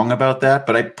wrong about that,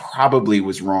 but I probably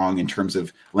was wrong in terms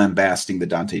of lambasting the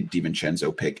Dante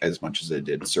DiVincenzo pick as much as I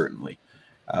did, certainly.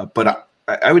 But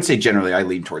I would say generally I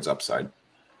lean towards upside.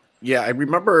 Yeah, I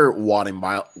remember wanting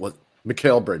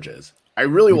Mikal Bridges. I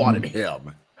really wanted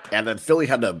him. And then Philly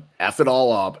had to F it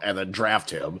all up and then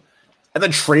draft him. And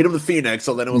then trade him to Phoenix.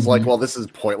 So then it was like, well, this is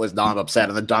pointless. Now I'm upset.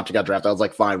 And then Dante got drafted. I was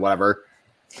like, fine, whatever.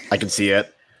 I can see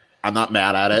it. I'm not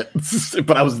mad at it.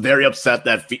 But I was very upset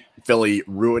that Philly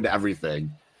ruined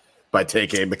everything by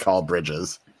taking Mikal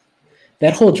Bridges.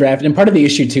 That whole draft, and part of the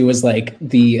issue too was like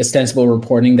the ostensible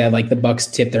reporting that like the Bucks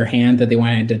tipped their hand that they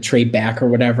wanted to trade back or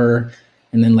whatever.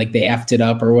 And then like they effed it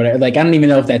up or whatever. Like, I don't even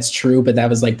know if that's true, but that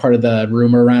was like part of the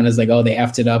rumor around is like, oh, they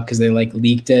effed it up because they like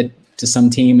leaked it to some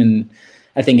team. And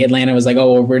I think Atlanta was like,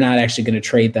 oh, well, we're not actually going to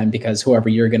trade them because whoever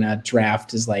you're going to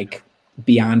draft is like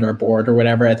beyond our board or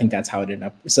whatever. I think that's how it ended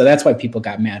up. So that's why people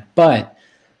got mad. But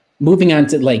moving on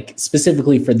to like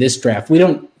specifically for this draft,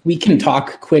 we can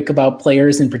talk quick about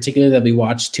players in particular that we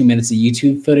watched 2 minutes of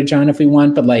YouTube footage on if we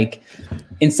want. But like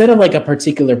instead of like a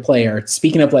particular player,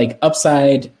 speaking of like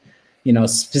upside,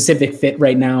 specific fit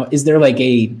right now, is there like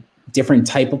a different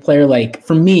type of player? Like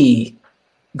for me,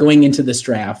 going into this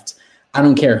draft, I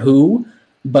don't care who,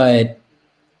 but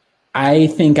I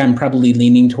think I'm probably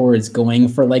leaning towards going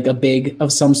for like a big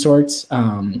of some sorts.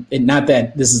 Not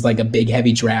that this is like a big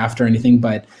heavy draft or anything,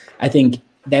 but I think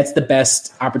that's the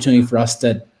best opportunity for us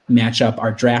to match up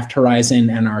our draft horizon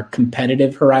and our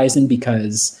competitive horizon,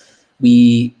 because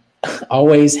we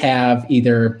always have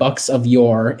either Bucks of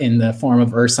yore in the form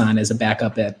of Ersan as a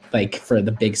backup at like for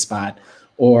the big spot,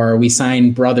 or we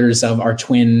sign brothers of our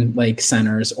twin like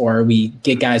centers, or we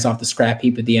get guys off the scrap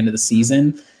heap at the end of the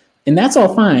season. And that's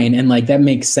all fine. And like, that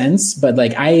makes sense. But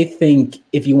like, I think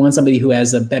if you want somebody who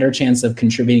has a better chance of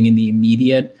contributing in the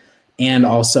immediate and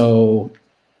also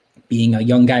being a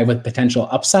young guy with potential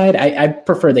upside, I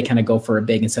prefer they kind of go for a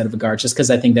big instead of a guard, just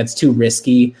because I think that's too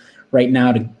risky right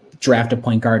now to draft a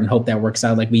point guard and hope that works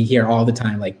out. Like we hear all the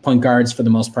time, like point guards for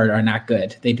the most part are not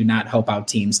good. They do not help out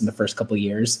teams in the first couple of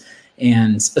years.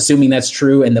 And assuming that's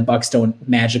true and the Bucks don't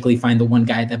magically find the one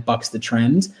guy that bucks the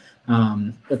trend,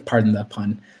 pardon the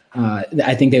pun,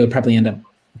 I think they would probably end up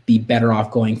be better off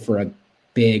going for a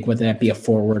big, whether that be a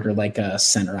forward or like a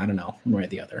center. I don't know, one or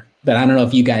the other. But I don't know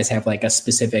if you guys have like a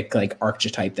specific like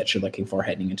archetype that you're looking for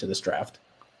heading into this draft.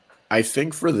 I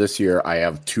think for this year, I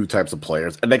have two types of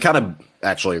players, and they're kind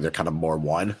of more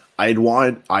one. I'd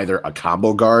want either a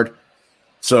combo guard,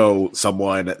 so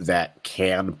someone that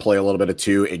can play a little bit of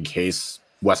two in case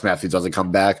Wes Matthews doesn't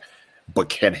come back, but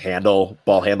can handle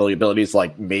ball handling abilities.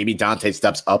 Like maybe Dante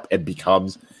steps up and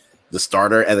becomes the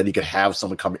starter, and then you could have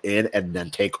someone come in and then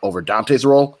take over Dante's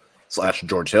role /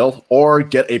 George Hill, or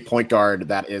get a point guard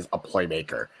that is a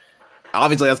playmaker.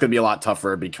 Obviously, that's going to be a lot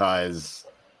tougher because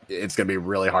it's going to be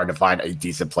really hard to find a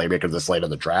decent playmaker this late in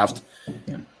the draft.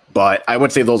 Yeah. But I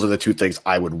would say those are the two things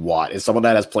I would want, is someone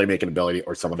that has playmaking ability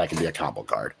or someone that can be a combo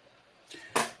guard.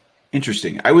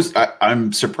 Interesting.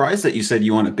 I'm surprised that you said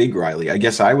you want a big Riley. I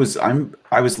guess I was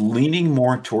leaning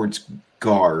more towards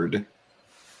guard,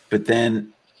 but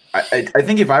then I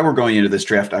think if I were going into this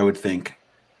draft, I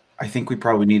think we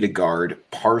probably need a guard,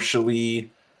 partially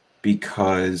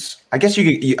because I guess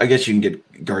you can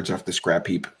get guards off the scrap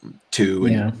heap too,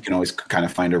 and you can always kind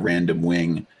of find a random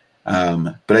wing.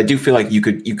 But I do feel like you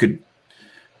could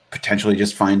potentially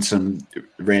just find some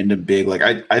random big. Like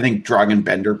I think Dragan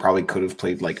Bender probably could have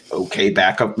played like okay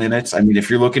backup minutes. I mean, if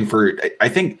you're looking for, I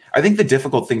think the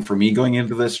difficult thing for me going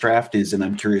into this draft is, and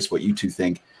I'm curious what you two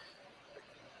think.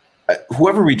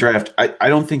 Whoever we draft, I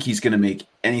don't think he's going to make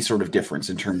any sort of difference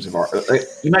in terms of our.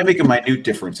 He might make a minute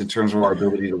difference in terms of our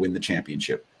ability to win the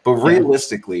championship, but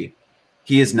realistically,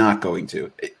 he is not going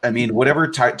to. I mean, whatever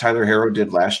Tyler Herro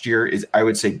did last year is, I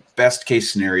would say, best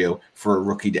case scenario for a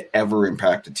rookie to ever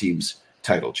impact a team's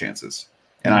title chances.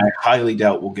 And I highly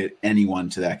doubt we'll get anyone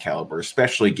to that caliber,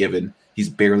 especially given he's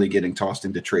barely getting tossed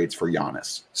into trades for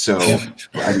Giannis. So,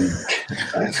 I mean,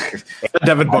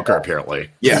 Devin Booker apparently.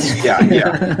 Yes,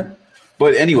 yeah.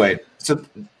 But anyway, so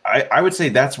I would say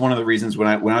that's one of the reasons when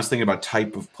I was thinking about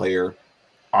type of player,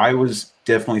 I was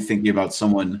definitely thinking about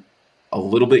someone a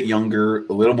little bit younger,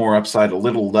 a little more upside, a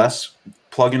little less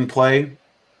plug and play,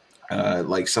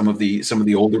 like some of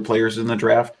the older players in the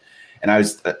draft. And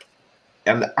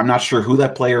and I'm not sure who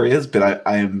that player is, but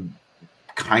I am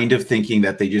kind of thinking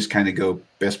that they just kind of go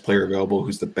best player available,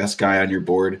 who's the best guy on your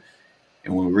board.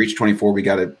 And when we reach 24,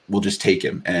 we'll just take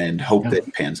him and hope that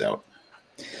it pans out.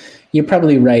 You're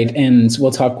probably right, and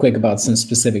we'll talk quick about some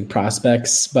specific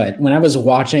prospects. But when I was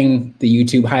watching the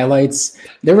YouTube highlights,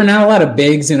 there were not a lot of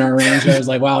bigs in our range. I was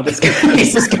like, "Wow, this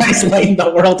guy's lighting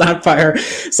the world on fire."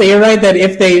 So you're right that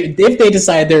if they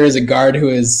decide there is a guard who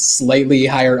is slightly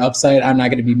higher upside, I'm not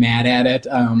going to be mad at it.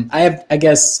 I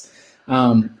guess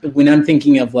when I'm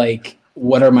thinking of like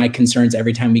what are my concerns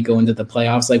every time we go into the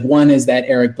playoffs, like one is that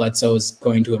Eric Bledsoe is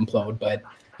going to implode, but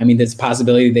I mean, there's a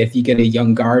possibility that if you get a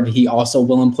young guard, he also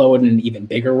will implode in an even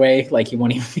bigger way. Like he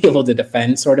won't even be able to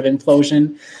defend sort of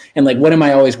implosion. And like, what am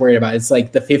I always worried about? It's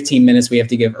like the 15 minutes we have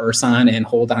to give Ersan and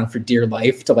hold on for dear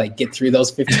life to like get through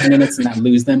those 15 minutes and not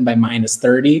lose them by minus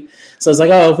 30. So it's like,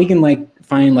 oh, if we can like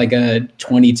find like a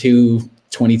 22,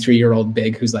 23-year-old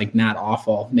big who's like not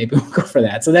awful, maybe we'll go for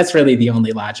that. So that's really the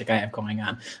only logic I have going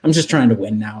on. I'm just trying to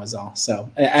win now is all. So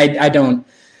I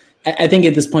think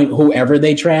at this point, whoever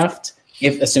they draft,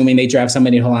 if assuming they draft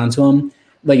somebody to hold on to them,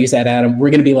 like you said, Adam,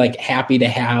 we're going to be like happy to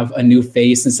have a new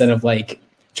face instead of like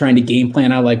trying to game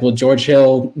plan out like, will George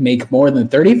Hill make more than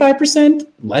 35%,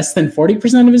 less than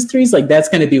 40% of his threes? Like that's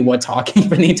going to be what talking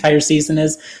for the entire season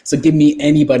is. So give me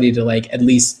anybody to like at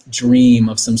least dream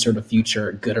of some sort of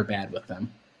future, good or bad, with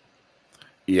them.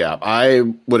 Yeah,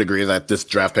 I would agree that this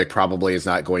draft pick probably is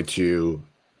not going to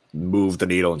move the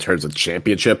needle in terms of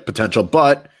championship potential,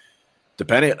 but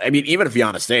depending, I mean, even if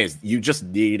Giannis stays, you just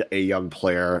need a young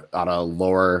player on a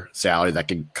lower salary that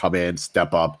can come in,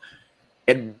 step up,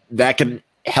 and that can,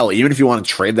 hell, even if you want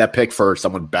to trade that pick for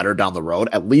someone better down the road,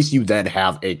 at least you then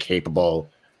have a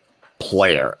capable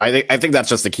player. I think that's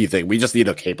just the key thing. We just need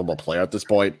a capable player at this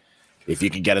point. If you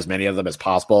can get as many of them as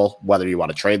possible, whether you want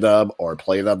to trade them or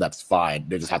play them, that's fine.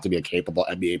 They just have to be a capable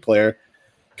NBA player,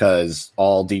 because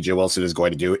all DJ Wilson is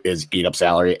going to do is eat up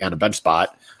salary and a bench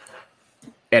spot.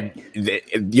 And,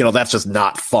 you know, that's just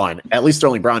not fun. At least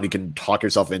Sterling Brown, you can talk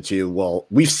yourself into, well,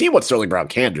 we've seen what Sterling Brown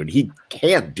can do, and he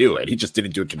can do it. He just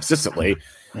didn't do it consistently.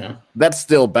 Yeah. That's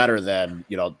still better than,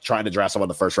 you know, trying to draft someone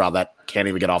in the first round that can't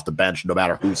even get off the bench, no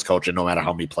matter who's coaching, no matter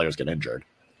how many players get injured.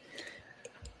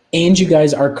 And you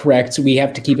guys are correct. We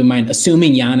have to keep in mind,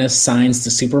 assuming Giannis signs to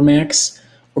Supermax,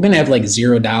 we're going to have like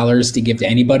 $0 to give to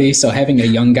anybody. So having a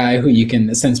young guy who you can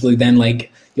essentially then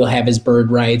like, you'll have his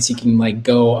bird rights. You can like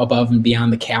go above and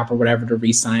beyond the cap or whatever to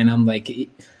re-sign him. Like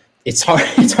it's hard.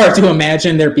 It's hard to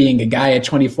imagine there being a guy at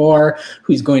 24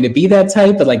 who's going to be that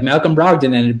type. But like Malcolm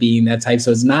Brogdon ended up being that type,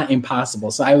 so it's not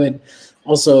impossible. So I would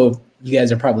also, you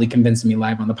guys are probably convincing me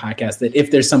live on the podcast that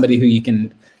if there's somebody who you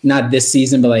can, not this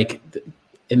season, but like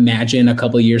imagine a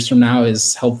couple of years from now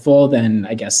is helpful, then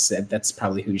I guess that's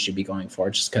probably who you should be going for.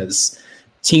 Just because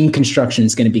team construction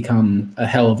is going to become a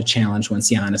hell of a challenge once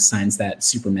Giannis signs that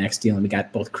Supermax deal, and we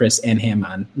got both Chris and him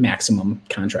on maximum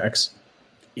contracts.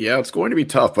 Yeah, it's going to be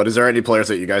tough, but is there any players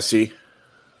that you guys see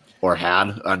or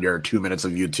had on your 2 minutes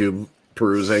of YouTube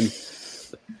perusing?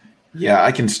 Yeah,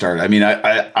 I can start. I mean,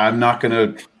 I'm not going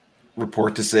to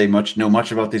report to say know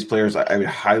much about these players. I would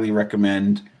highly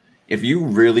recommend, if you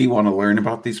really want to learn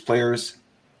about these players,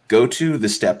 go to the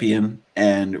Stepien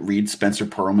and read Spencer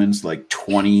Perlman's like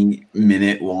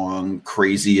 20-minute long,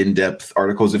 crazy in-depth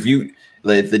articles. If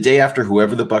the day after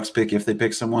whoever the Bucks pick, if they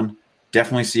pick someone,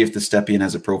 definitely see if the Stepien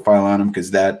has a profile on him,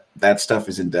 because that stuff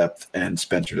is in depth, and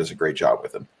Spencer does a great job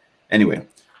with them. Anyway,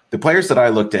 the players that I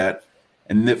looked at,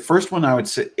 and the first one I would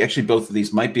say, actually both of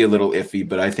these might be a little iffy,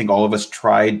 but I think all of us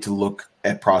tried to look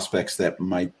at prospects that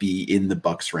might be in the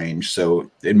Bucks range. So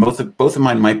and both of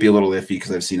mine might be a little iffy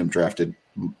because I've seen them drafted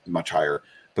much higher.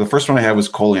 But the first one I had was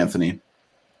Cole Anthony,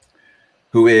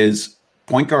 who is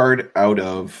point guard out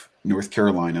of North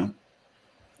Carolina.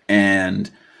 And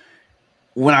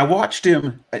when I watched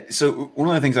him, so one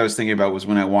of the things I was thinking about was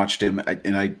when I watched him,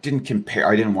 and I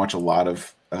didn't watch a lot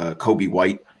of Kobe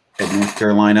White at North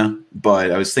Carolina,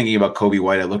 but I was thinking about Kobe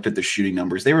White. I looked at the shooting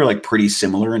numbers. They were like pretty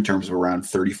similar in terms of around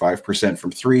 35%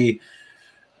 from three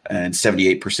and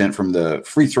 78% from the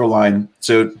free throw line.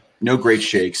 So no great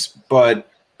shakes, but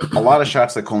a lot of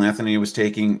shots that Cole Anthony was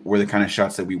taking were the kind of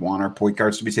shots that we want our point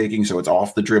guards to be taking. So it's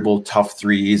off the dribble, tough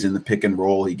threes in the pick and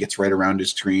roll. He gets right around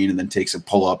his screen and then takes a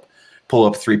pull up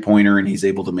 3-pointer, and he's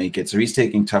able to make it. So he's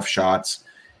taking tough shots,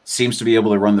 seems to be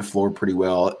able to run the floor pretty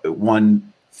well.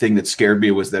 One thing that scared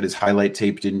me was that his highlight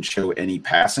tape didn't show any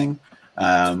passing,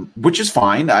 which is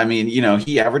fine. I mean,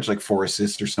 he averaged like 4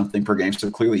 assists or something per game,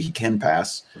 so clearly he can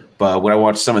pass. But when I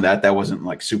watched some of that wasn't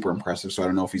like super impressive. So I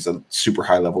don't know if he's a super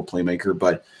high level playmaker.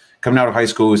 But coming out of high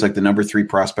school, he was like the number 3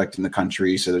 prospect in the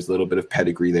country, so there's a little bit of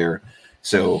pedigree there.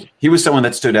 So he was someone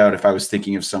that stood out if I was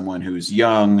thinking of someone who's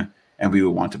young and we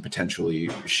would want to potentially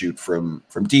shoot from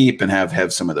deep and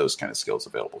have some of those kind of skills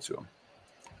available to him.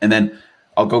 And then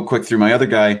I'll go quick through my other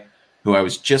guy who I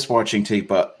was just watching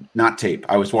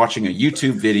I was watching a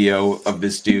YouTube video of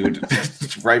this dude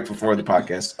right before the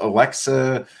podcast,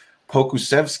 Alexa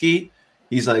Pokusevski.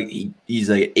 He's like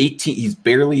 18. He's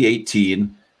barely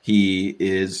 18. He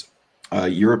is a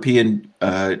European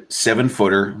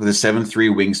 7-footer with a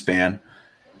 7'3" wingspan.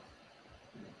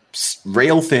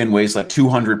 Rail thin, weighs like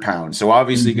 200 pounds. So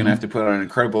obviously going to have to put on an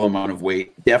incredible amount of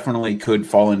weight. Definitely could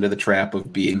fall into the trap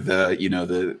of being the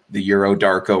Euro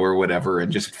Darko or whatever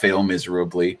and just fail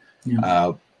miserably.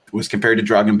 Yeah. Was compared to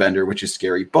Dragan Bender, which is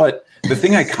scary. But the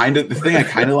thing I kind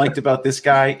of liked about this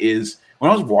guy is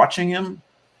when I was watching him,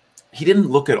 he didn't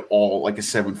look at all like a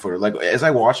 7-footer. Like as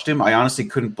I watched him, I honestly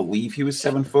couldn't believe he was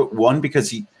 7 foot. One, because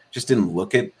he just didn't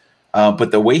look it.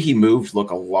 But the way he moved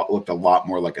looked a lot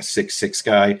more like a 6'6"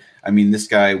 guy. I mean, this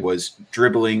guy was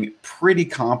dribbling pretty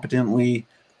competently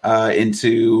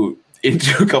into a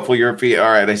couple European.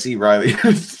 All right, I see Riley.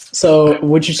 So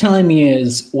what you're telling me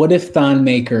is, what if Thon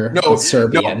Maker was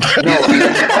Serbian? No.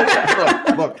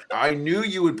 Look, I knew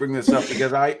you would bring this up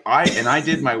because I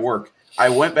did my work. I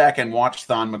went back and watched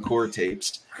Thon Makur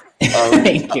tapes.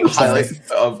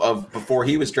 Of before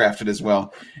he was drafted as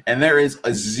well, and there is a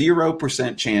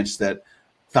 0% chance that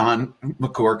Thon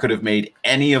Makur could have made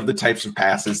any of the types of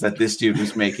passes that this dude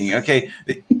was making. Okay,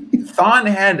 Thon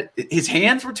had his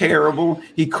hands were terrible.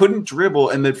 He couldn't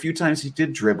dribble, and the few times he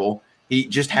did dribble, he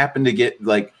just happened to get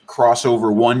like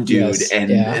crossover one dude,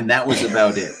 and that was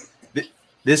about it.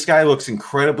 This guy looks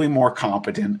incredibly more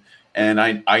competent. And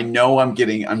I know I'm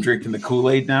drinking the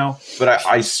Kool-Aid now, but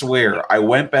I swear I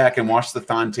went back and watched the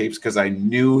Thon tapes because I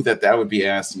knew that would be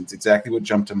asked, and it's exactly what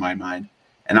jumped to my mind.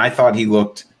 And I thought he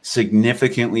looked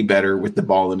significantly better with the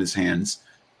ball in his hands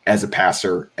as a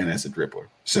passer and as a dribbler.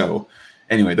 So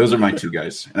anyway, those are my 2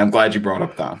 guys, and I'm glad you brought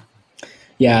up Thon.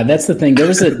 Yeah, that's the thing. There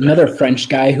was another French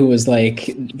guy who was like,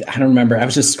 I don't remember. I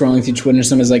was just scrolling through Twitter and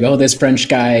someone was like, oh, this French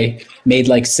guy made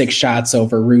like 6 shots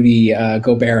over Rudy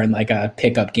Gobert in like a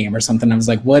pickup game or something. I was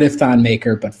like, what if Thon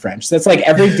Maker but French? That's like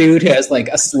every dude who has like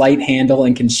a slight handle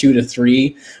and can shoot a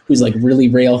 3 who's like really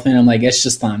rail thin. I'm like, it's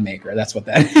just Thon Maker. That's what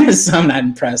that is. So I'm not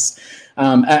impressed.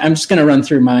 I'm just going to run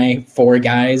through my 4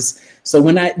 guys. So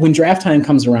when draft time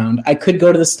comes around, I could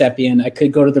go to the Stepien, I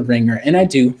could go to the Ringer, and I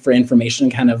do for information,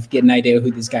 kind of get an idea of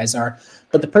who these guys are.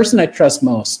 But the person I trust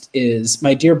most is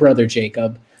my dear brother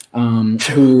Jacob,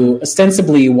 who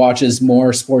ostensibly watches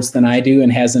more sports than I do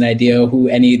and has an idea who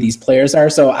any of these players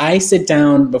are. So I sit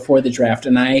down before the draft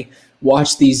and I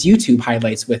watch these YouTube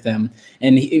highlights with him,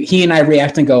 and he and I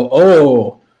react and go,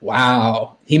 oh,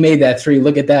 wow, he made that 3.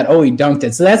 Look at that. Oh, he dunked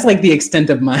it. So that's like the extent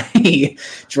of my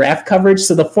draft coverage.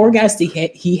 So the 4 guys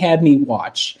he had me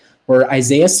watch were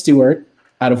Isaiah Stewart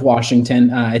out of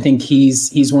Washington. I think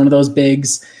he's one of those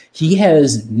bigs. He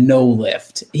has no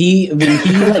lift. When he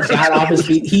like got off his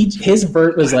feet, his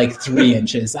vert was like 3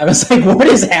 inches. I was like, what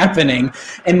is happening?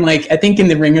 And like, I think in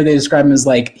the Ringer they describe him as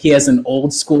like he has an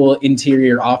old school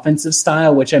interior offensive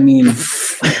style, which I mean,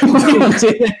 I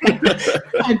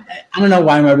don't know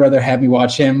why my brother had me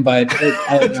watch him, but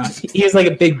I don't know. He was like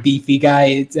a big beefy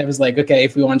guy. I was like, okay,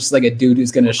 if we want just like a dude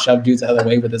who's gonna shove dudes out of the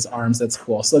way with his arms, that's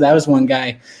cool. So that was one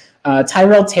guy.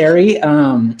 Tyrell Terry.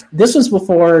 This was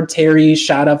before Terry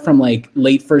shot up from like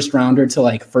late first rounder to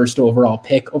like first overall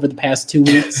pick over the past 2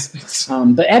 weeks.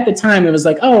 But at the time it was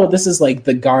like, oh, this is like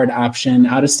the guard option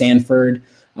out of Stanford.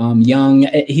 Young.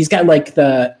 He's got like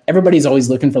everybody's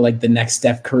always looking for like the next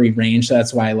Steph Curry range. So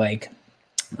that's why like,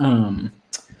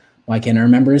 why can't I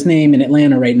remember his name in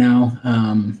Atlanta right now?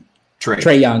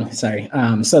 Trae Young, sorry.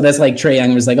 So that's like Trae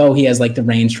Young was like, oh, he has like the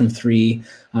range from 3.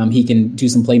 He can do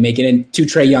some playmaking. And to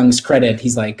Trae Young's credit,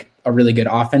 he's like a really good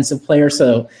offensive player.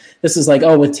 So this is like,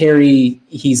 oh, with Terry,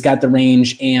 he's got the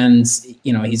range and,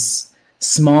 he's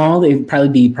small. It would probably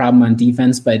be a problem on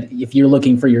defense. But if you're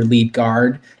looking for your lead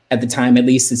guard at the time, at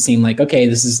least it seemed like, okay,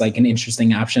 this is like an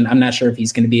interesting option. I'm not sure if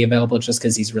he's going to be available just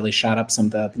because he's really shot up some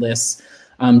of the lists.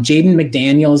 Jaden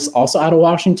McDaniels, also out of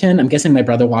Washington. I'm guessing my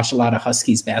brother watched a lot of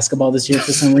Huskies basketball this year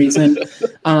for some reason.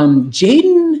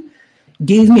 Jaden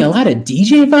gave me a lot of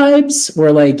DJ vibes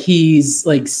where like he's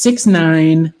like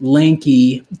 6'9",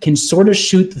 lanky, can sort of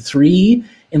shoot the 3,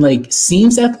 and like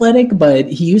seems athletic, but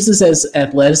he uses his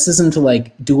athleticism to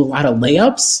like do a lot of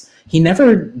layups.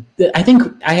 I think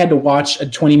I had to watch a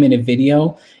 20-minute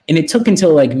video, and it took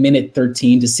until like minute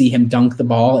 13 to see him dunk the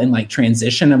ball and like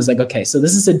transition. I was like, okay, so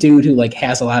this is a dude who like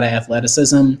has a lot of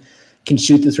athleticism, can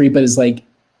shoot the three, but is like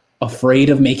afraid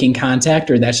of making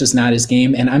contact, or that's just not his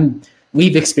game. And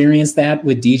we've experienced that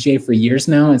with DJ for years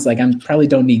now. It's like, I probably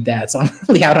don't need that. So I'm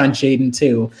really out on Jaden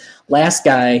too. Last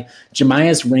guy,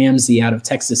 Jemias Ramsey out of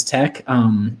Texas Tech.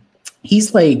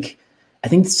 He's like, I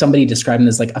think somebody described him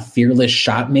as like a fearless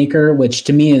shot maker, which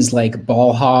to me is like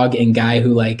ball hog and guy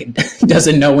who like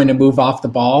doesn't know when to move off the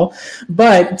ball.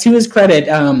 But to his credit,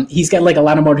 he's got like a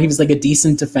lot of more. He was like a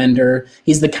decent defender.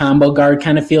 He's the combo guard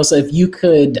kind of feel. So if you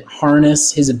could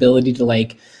harness his ability to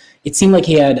like, it seemed like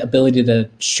he had ability to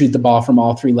shoot the ball from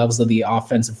all three levels of the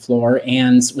offensive floor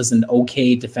and was an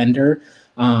okay defender.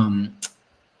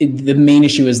 The main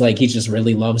issue is like he just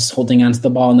really loves holding onto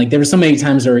the ball, and like there were so many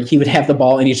times where he would have the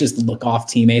ball and he'd just look off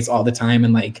teammates all the time,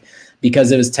 and like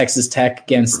because it was Texas Tech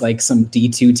against like some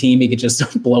D2 team, he could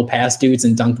just blow past dudes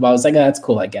and dunk the ball. I was like, oh, that's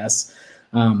cool, I guess.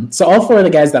 So all four of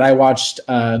the guys that I watched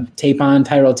tape on,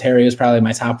 Tyrell Terry was probably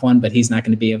my top one, but he's not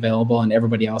going to be available, and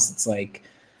everybody else, it's like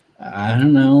I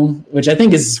don't know, which I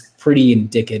think is pretty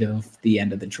indicative of the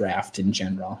end of the draft in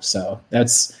general. So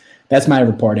that's my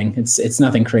reporting. It's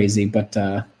nothing crazy, but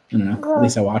I don't know. At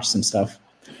least I watched some stuff.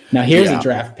 Now here's a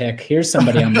draft pick. Here's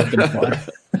somebody I'm looking for.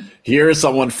 Here is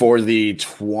someone for the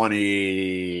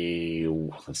 20.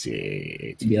 Let's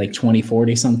see. It'd be like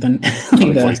 2040 something.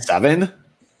 2047?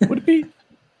 Would it be?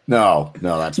 No,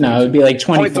 that's no. It'd be like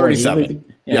 2037.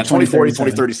 Yeah, 2040,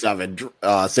 2037.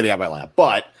 Sitting at my lap,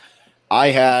 but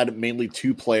I had mainly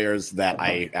two players that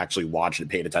I actually watched and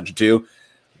paid attention to.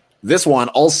 This one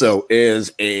also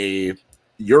is a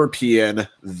European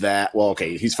that, well,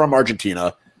 okay, he's from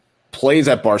Argentina, plays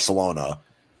at Barcelona,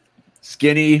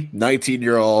 skinny,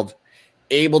 19-year-old,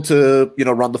 able to,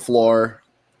 run the floor,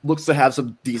 looks to have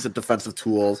some decent defensive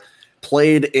tools,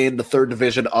 played in the third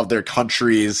division of their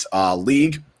country's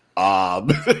league.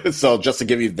 So just to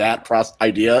give you that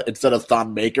idea, instead of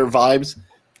Thon Maker vibes,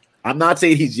 I'm not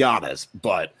saying he's Giannis,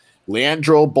 but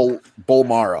Leandro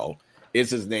Bolmaro is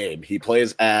his name. He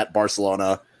plays at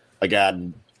Barcelona.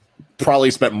 Again, probably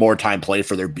spent more time playing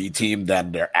for their B team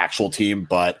than their actual team,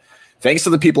 but thanks to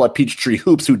the people at Peachtree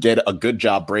Hoops who did a good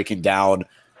job breaking down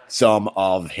some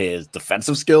of his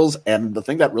defensive skills. And the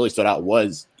thing that really stood out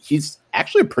was he's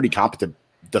actually a pretty competent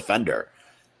defender.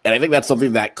 And I think that's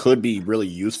something that could be really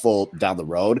useful down the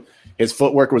road. His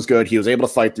footwork was good. He was able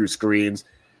to fight through screens.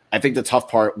 I think the tough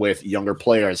part with younger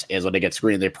players is when they get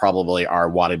screened, they probably are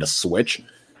wanting to switch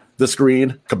the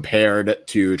screen compared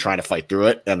to trying to fight through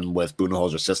it. And with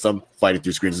Budenholzer's system, fighting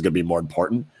through screens is going to be more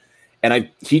important. And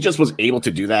he just was able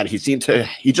to do that. He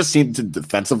just seemed to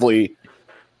defensively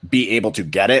be able to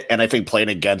get it. And I think playing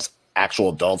against actual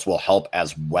adults will help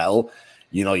as well.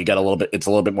 You get it's a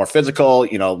little bit more physical.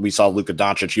 We saw Luka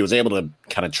Doncic. He was able to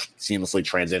kind of seamlessly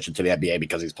transition to the NBA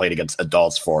because he's played against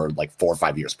adults for like 4 or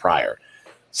 5 years prior.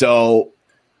 So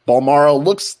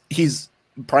Bolmaro he's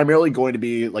primarily going to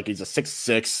be like he's a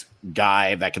 6'6"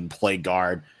 guy that can play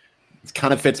guard. It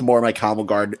kind of fits more of my combo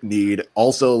guard need.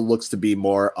 Also looks to be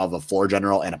more of a floor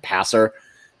general and a passer.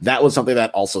 That was something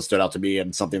that also stood out to me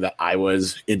and something that I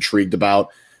was intrigued about.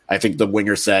 I think the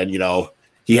winger said,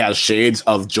 he has shades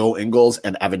of Joe Ingles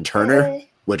and Evan Turner,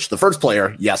 which the first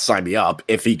player, yes, sign me up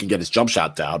if he can get his jump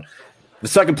shot down. The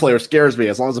second player scares me.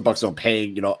 As long as the Bucks don't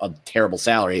pay, a terrible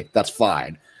salary, that's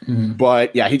fine. Mm-hmm.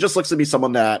 But yeah, he just looks to be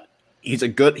someone that he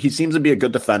seems to be a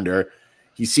good defender.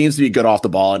 He seems to be good off the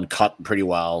ball and cut pretty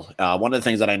well. One of the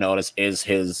things that I noticed is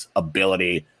his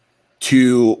ability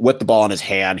to, with the ball in his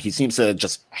hand, he seems to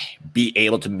just be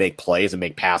able to make plays and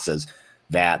make passes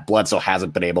that Bledsoe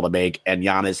hasn't been able to make, and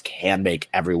Giannis can make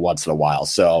every once in a while.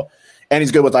 So, and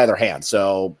he's good with either hand.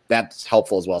 So that's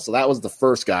helpful as well. So that was the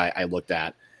first guy I looked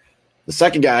at. The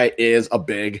second guy is a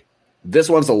big. This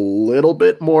one's a little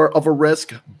bit more of a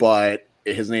risk, but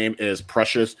his name is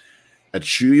Precious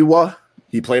Achiuwa.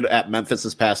 He played at Memphis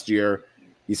this past year.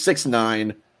 He's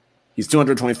 6'9". He's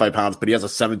 225 pounds, but he has a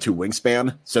 7'2"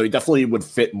 wingspan. So he definitely would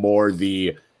fit more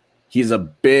he's a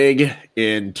big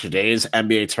in today's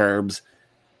NBA terms.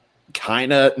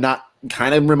 Kind of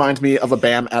reminds me of a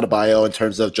Bam Adebayo in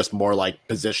terms of just more like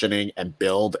positioning and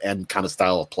build and kind of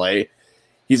style of play.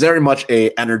 He's very much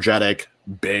a energetic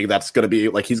big that's going to be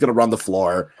like, he's going to run the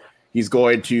floor. He's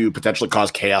going to potentially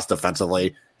cause chaos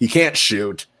defensively. He can't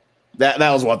shoot. That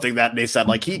was one thing that they said,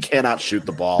 like, he cannot shoot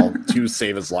the ball to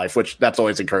save his life, which that's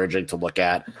always encouraging to look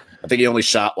at. I think he only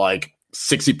shot like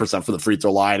 60% for the free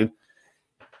throw line.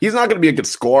 he's not going to be a good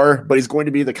scorer, but he's going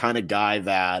to be the kind of guy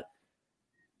that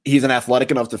he's an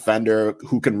athletic enough defender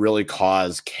who can really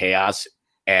cause chaos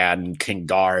and can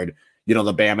guard,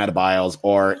 the Bam Adebayos,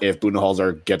 or if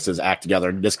Budenholzer gets his act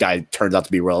together, this guy turns out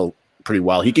to be pretty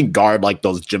well. He can guard like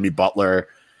those Jimmy Butler,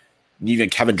 even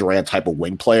Kevin Durant type of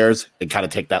wing players and kind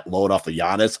of take that load off of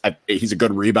Giannis. He's a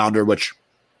good rebounder, which,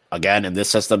 again, in this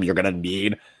system, you're going to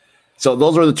need. So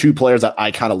those are the two players that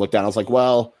I kind of looked at. I was like,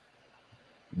 well,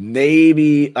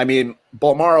 maybe,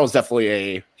 Bolmaro is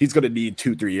definitely he's going to need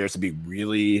 2-3 years to be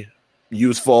really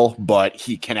useful, but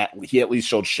he at least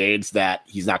showed shades that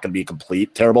he's not going to be a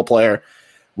complete terrible player.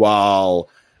 While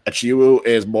Achiuwa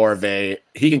is more of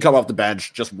he can come off the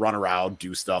bench, just run around,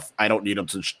 do stuff. I don't need him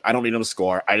to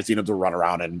score. I just need him to run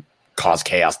around and cause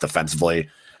chaos defensively.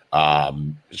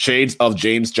 Shades of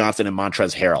James Johnson and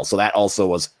Montrezl Harrell. So that also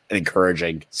was an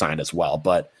encouraging sign as well.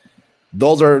 But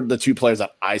those are the two players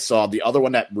that I saw. The other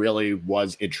one that really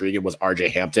was intriguing was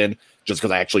RJ Hampton, just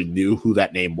because I actually knew who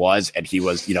that name was, and he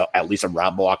was, at least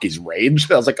around Milwaukee's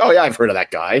range. I was like, oh yeah, I've heard of that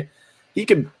guy. He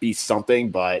could be something,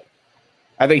 but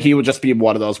I think he would just be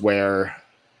one of those where,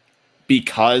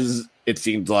 because it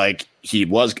seemed like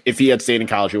if he had stayed in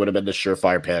college, he would have been the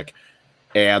surefire pick,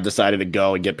 and decided to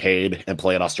go and get paid and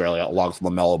play in Australia along with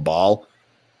LaMelo Ball,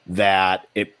 that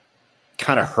it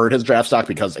kind of hurt his draft stock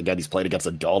because, again, he's played against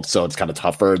adults, so it's kind of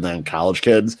tougher than college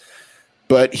kids.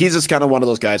 But he's just kind of one of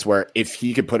those guys where if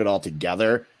he could put it all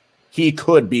together, he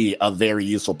could be a very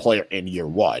useful player in year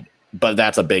one. But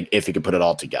that's a big if he could put it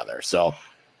all together. So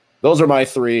those are my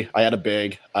three. I had a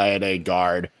big, I had a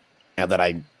guard, and then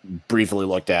I briefly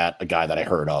looked at a guy that I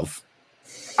heard of.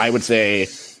 I would say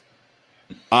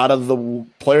out of the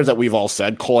players that we've all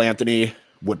said, Cole Anthony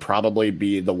would probably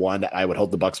be the one that I would hope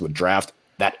the Bucks would draft.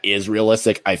 That is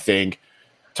realistic. I think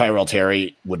Tyrell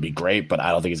Terry would be great, but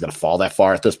I don't think he's going to fall that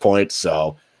far at this point.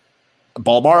 So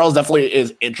Bolmaro definitely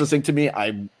is interesting to me.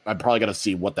 I'm probably going to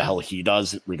see what the hell he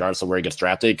does, regardless of where he gets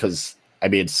drafted, because,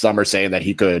 some are saying that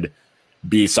he could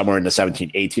be somewhere in the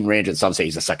 17-18 range, and some say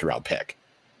he's a second-round pick.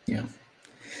 Yeah.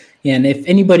 And if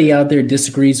anybody out there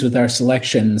disagrees with our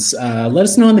selections, let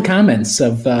us know in the comments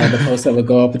of the post that will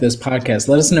go up with this podcast.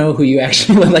 Let us know who you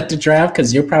actually would like to draft,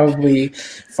 because you're probably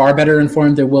far better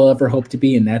informed than we'll ever hope to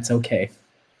be, and that's okay.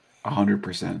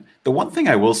 100%. The one thing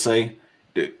I will say,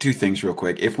 two things real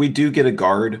quick. If we do get a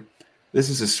guard, this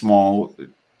is a small,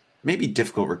 maybe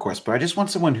difficult request, but I just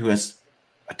want someone who has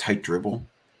a tight dribble.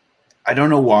 I don't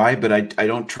know why, but I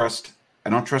don't trust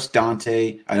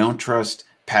Dante. I don't trust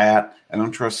Pat. I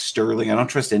don't trust Sterling. I don't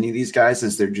trust any of these guys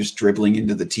as they're just dribbling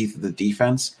into the teeth of the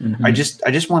defense. Mm-hmm. I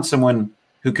just want someone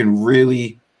who can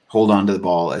really hold on to the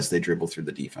ball as they dribble through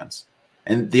the defense.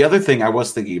 And the other thing I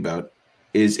was thinking about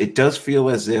is it does feel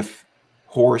as if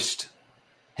Horst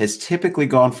has typically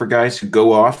gone for guys who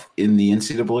go off in the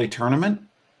NCAA tournament.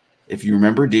 If you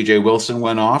remember, DJ Wilson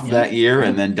went off that year,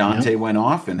 and then Dante went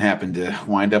off and happened to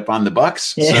wind up on the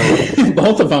Bucks. Yeah. So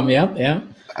both of them, yeah.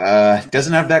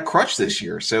 Doesn't have that crutch this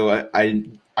year. So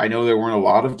I know there weren't a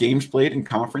lot of games played in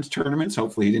conference tournaments.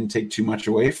 Hopefully he didn't take too much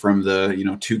away from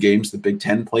the 2 games the Big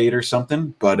Ten played or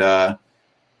something. But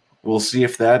we'll see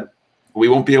if we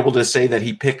won't be able to say that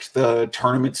he picked the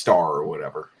tournament star or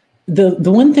whatever.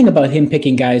 The one thing about him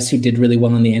picking guys who did really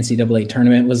well in the NCAA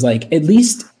tournament was, like, at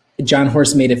least John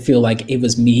Horst made it feel like it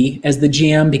was me as the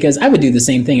GM, because I would do the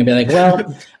same thing. I'd be like,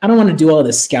 well, I don't want to do all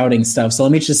this scouting stuff, so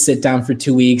let me just sit down for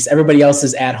 2 weeks. Everybody else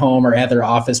is at home or at their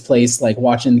office place, like,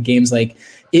 watching the games. Like,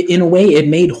 in a way, it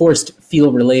made Horst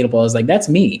feel relatable. I was like, that's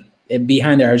me. And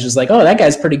behind there, I was just like, oh, that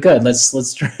guy's pretty good.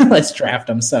 Let's draft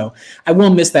him. So I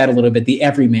will miss that a little bit, the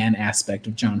everyman aspect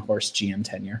of John Horst's GM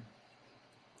tenure.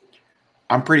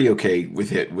 I'm pretty okay with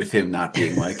him not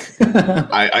being like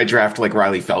I draft like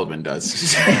Riley Feldman does.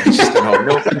 Just,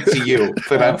 no offense to you,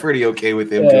 but I'm pretty okay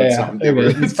with him doing something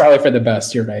different. It's probably for the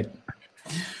best. You're right.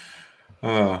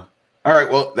 All right.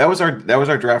 Well, that was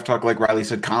our draft talk. Like Riley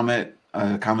said, comment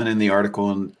in the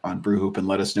article on Brew Hoop and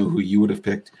let us know who you would have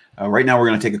picked. Right now, we're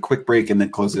going to take a quick break and then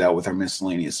close it out with our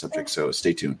miscellaneous subject. So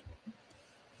stay tuned.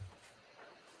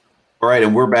 All right,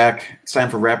 and we're back. It's time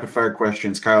for rapid fire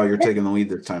questions. Kyle, you're taking the lead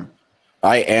this time.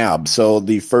 I am. So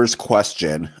the first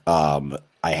question I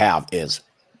have is,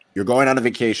 you're going on a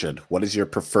vacation. What is your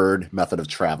preferred method of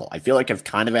travel? I feel like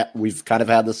we've kind of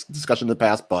had this discussion in the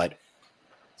past, but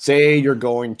say I don't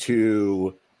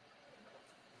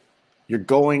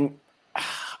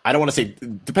want to say,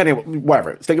 depending on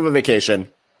whatever. Think of a vacation.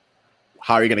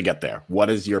 How are you going to get there?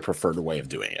 What is your preferred way of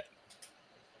doing it?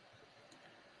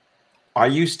 I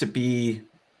used to be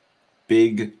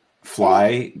big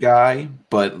fly guy,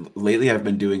 but lately I've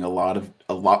been doing a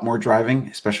lot more driving,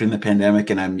 especially in the pandemic,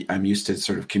 and I'm used to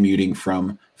sort of commuting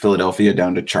from Philadelphia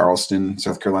down to Charleston,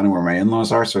 South Carolina, where my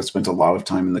in-laws are. So I spent a lot of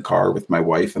time in the car with my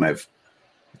wife, and it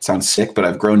sounds sick, but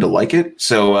I've grown to like it.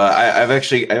 So I've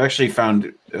actually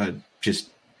found just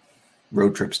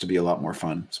road trips to be a lot more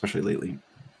fun, especially lately.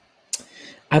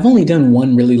 I've only done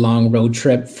one really long road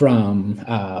trip from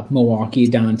Milwaukee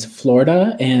down to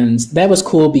Florida, and that was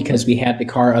cool because we had the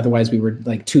car. Otherwise, we were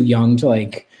like too young to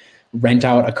like rent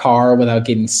out a car without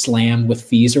getting slammed with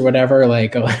fees or whatever.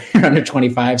 Like you're under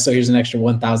 25, so here's an extra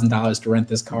 $1,000 to rent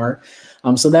this car.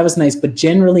 So that was nice. But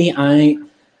generally,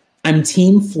 I'm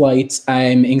team flights.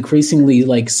 I'm increasingly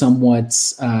like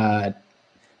somewhat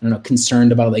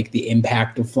concerned about like the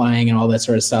impact of flying and all that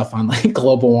sort of stuff on like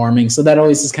global warming. So that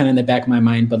always is kind of in the back of my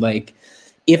mind. But like,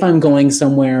 if I'm going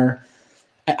somewhere,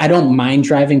 I don't mind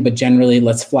driving, but generally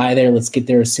let's fly there. Let's get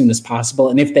there as soon as possible.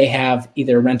 And if they have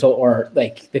either a rental or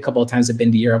like the couple of times I've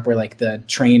been to Europe where like the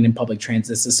train and public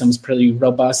transit system is pretty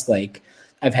robust, like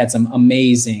I've had some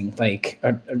amazing, like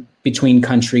between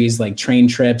countries, like train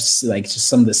trips, like just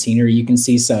some of the scenery you can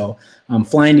see. So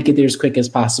flying to get there as quick as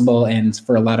possible. And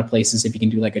for a lot of places, if you can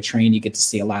do like a train, you get to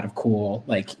see a lot of cool,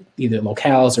 like either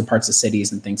locales or parts of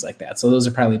cities and things like that. So those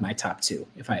are probably my top two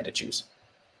if I had to choose.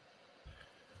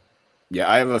 Yeah,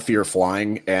 I have a fear of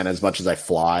flying, and as much as I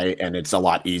fly and it's a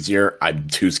lot easier, I'm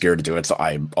too scared to do it. So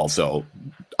I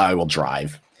will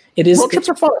drive. Road trips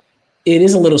are fun. It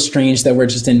is a little strange that we're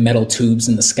just in metal tubes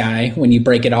in the sky. When you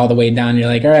break it all the way down, you're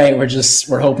like, all right,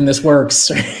 we're hoping this works.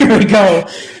 Here we go.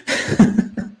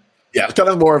 Yeah, it's kind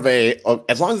of more of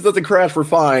as long as it doesn't crash, we're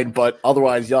fine. But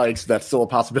otherwise, yikes, that's still a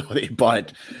possibility.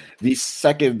 But the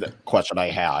second question I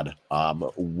had,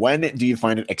 when do you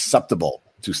find it acceptable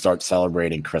to start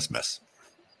celebrating Christmas?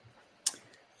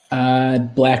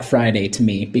 Black Friday to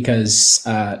me, because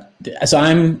so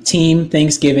I'm team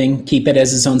Thanksgiving. Keep it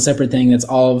as its own separate thing. That's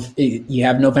all. You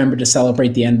have November to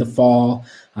celebrate the end of fall.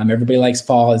 Everybody likes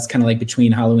fall. It's kind of like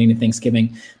between Halloween and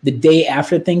Thanksgiving. The day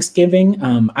after Thanksgiving,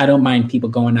 I don't mind people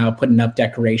going out, putting up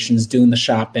decorations, doing the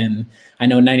shopping. I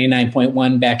know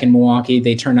 99.1 back in Milwaukee,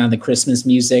 they turn on the Christmas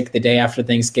music the day after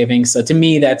Thanksgiving. So to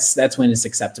me, that's when it's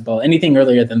acceptable. Anything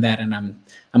earlier than that, and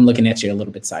I'm looking at you a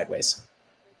little bit sideways.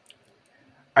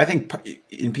 I think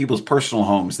in people's personal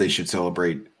homes, they should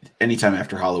celebrate anytime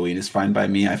after Halloween is fine by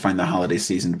me. I find the holiday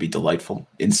season to be delightful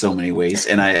in so many ways.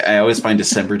 And I always find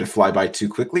December to fly by too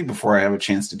quickly before I have a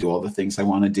chance to do all the things I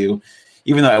want to do.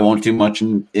 Even though I won't do much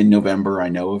in November, I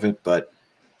know of it. But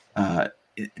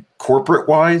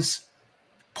corporate-wise,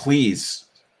 please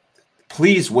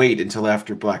wait until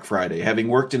after Black Friday. Having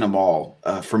worked in a mall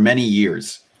for many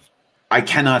years, I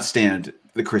cannot stand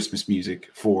the Christmas music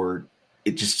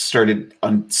it just started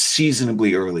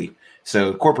unseasonably early.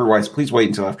 So corporate-wise, please wait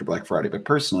until after Black Friday. But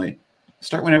personally,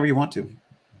 start whenever you want to.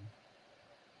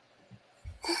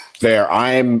 Fair.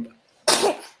 I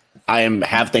am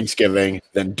have Thanksgiving,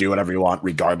 then do whatever you want,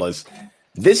 regardless.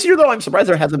 This year, though, I'm surprised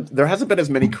there hasn't been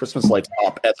as many Christmas lights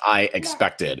up as I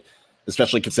expected,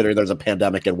 especially considering there's a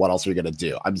pandemic and what else are you going to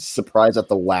do? I'm surprised at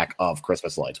the lack of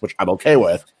Christmas lights, which I'm okay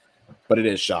with, but it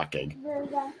is shocking.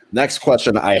 Next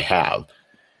question I have.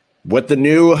 With the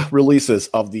new releases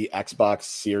of the Xbox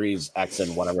Series X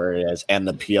and whatever it is, and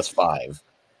the PS5,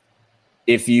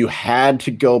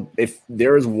 if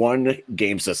there is one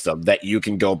game system that you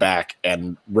can go back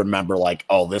and remember, like,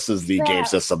 oh, this is the game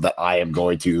system that I am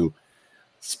going to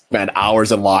spend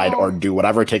hours in line or do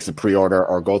whatever it takes to pre-order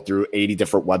or go through 80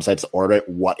 different websites to order it,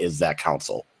 what is that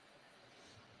console?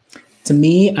 To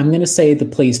me, I'm going to say the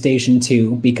PlayStation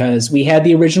 2, because we had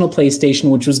the original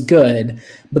PlayStation, which was good,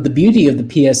 but the beauty of the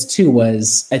PS2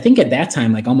 was, I think at that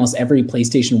time, like almost every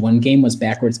PlayStation 1 game was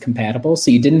backwards compatible, so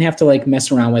you didn't have to like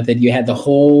mess around with it. You had the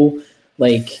whole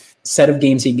like set of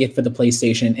games you get for the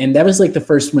PlayStation, and that was like the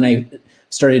first when I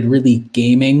started really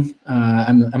gaming.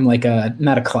 I'm like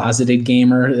not a closeted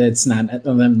gamer.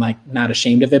 I'm like not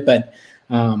ashamed of it, but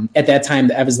at that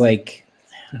time I was like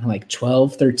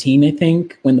 12, 13, I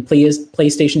think, when the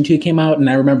PlayStation 2 came out. And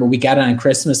I remember we got it on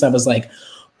Christmas. I was like,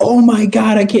 oh my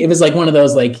God, I can't. It was like one of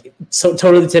those, like, so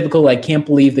totally typical, like, can't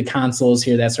believe the consoles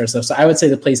here, that sort of stuff. So I would say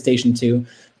the PlayStation 2,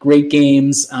 great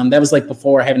games. That was like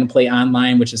before having to play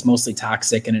online, which is mostly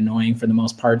toxic and annoying for the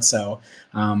most part. So,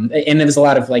 and it was a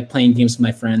lot of like playing games with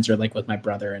my friends or like with my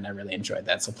brother, and I really enjoyed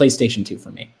that. So PlayStation 2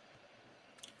 for me.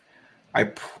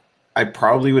 I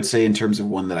probably would say in terms of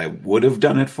one that I would have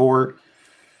done it for,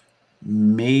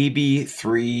 maybe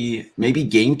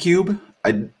GameCube.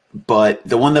 But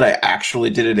the one that I actually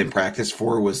did it in practice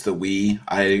for was the Wii.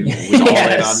 I was all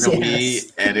in on the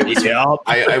Wii, and it was.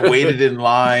 I waited in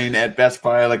line at Best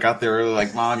Buy. I got there early,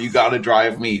 like, Mom, you got to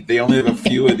drive me. They only have a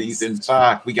few of these in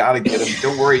stock. We got to get them.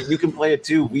 Don't worry, you can play it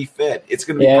too. Wii Fit. It's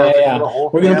going to be perfect for the whole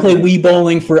We're going to play Wii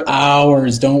bowling for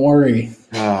hours. Don't worry.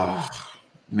 Oh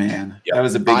man, that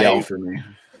was a big L for me.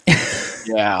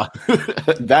 Yeah,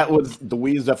 that was the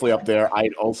Wii is definitely up there.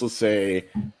 I'd also say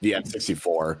the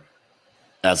N64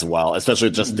 as well, especially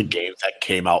just the games that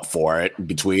came out for it.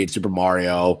 Between Super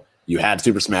Mario, you had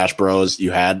Super Smash Bros,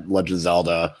 you had Legend of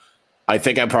Zelda. I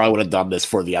think I probably would have done this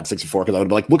for the N64 because I would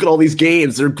be like, look at all these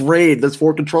games, they're great. There's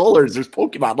 4 controllers, there's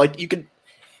Pokemon. Like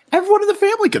everyone in the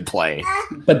family could play.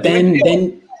 But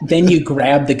then you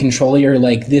grab the controller, you're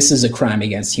like, this is a crime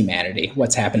against humanity.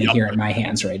 What's happening here in my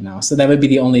hands right now? So that would be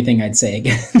the only thing I'd say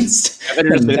against the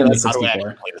Nintendo 64. How do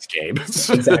I play this game?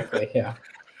 Exactly, yeah.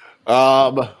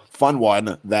 Fun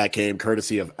one that came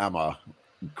courtesy of Emma.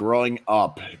 Growing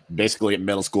up, basically in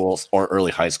middle school or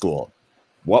early high school,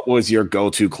 what was your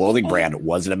go-to clothing brand?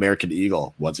 Was it American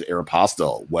Eagle? Was it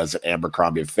Aeropostale? Was it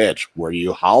Abercrombie & Fitch? Were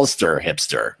you Hollister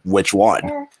hipster? Which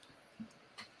one?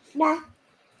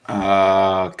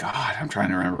 God, I'm trying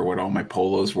to remember what all my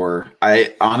polos were. I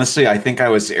think I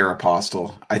was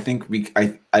Aeropostale. I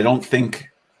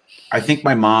think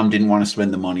my mom didn't want to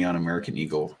spend the money on American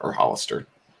Eagle or Hollister.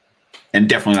 And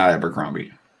definitely not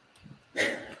Abercrombie.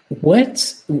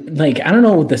 What? I don't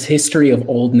know this history of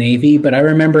Old Navy, but I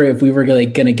remember if we were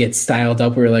going to get styled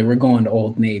up, we were like, we're going to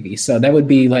Old Navy. So that would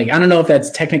be I don't know if that's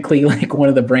technically one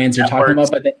of the brands you're talking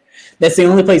about, but that's the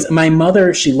only place. My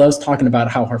mother, she loves talking about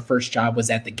how her first job was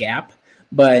at the Gap,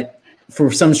 but for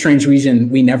some strange reason,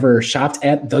 we never shopped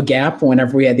at the Gap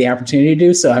whenever we had the opportunity to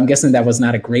do. So I'm guessing that was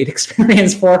not a great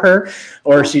experience for her,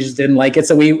 or she just didn't like it.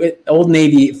 So Old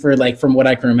Navy from what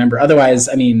I can remember. Otherwise,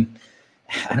 I mean,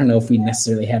 I don't know if we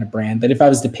necessarily had a brand, but if I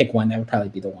was to pick one, that would probably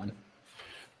be the one.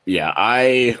 Yeah,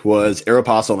 I was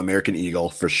Aeropostale and American Eagle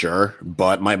for sure,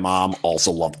 but my mom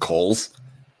also loved Kohl's.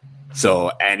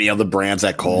 So any of the brands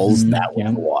at Kohl's, that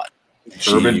was what?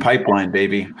 Urban Pipeline,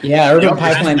 baby. Yeah, Urban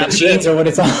Pipeline. The jeans are what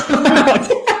it's all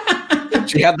about.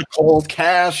 She had the Kohl's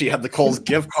cash. She had the Kohl's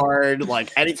gift card.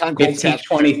 Anytime Kohl's 15,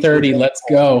 20, 30, let's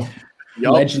go.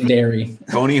 Yep. Legendary.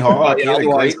 Tony Hawk, he had a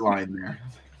great line there.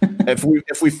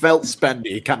 If we felt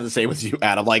spendy, kind of the same with you,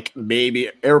 Adam, maybe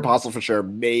Aeropostale for sure,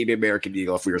 maybe American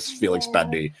Eagle if we were feeling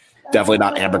spendy. Definitely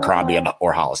not Abercrombie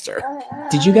or Hollister.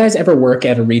 Did you guys ever work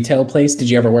at a retail place? Did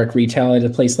you ever work retail at a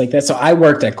place like that? So I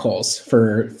worked at Kohl's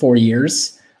for 4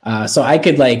 years. So I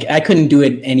couldn't do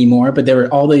it anymore, but there were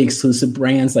all the exclusive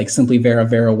brands like Simply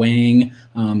Vera Wang,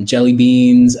 Jelly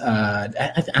Beans.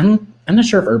 I'm not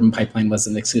sure if Urban Pipeline was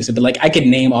an exclusive, but I could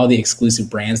name all the exclusive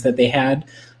brands that they had.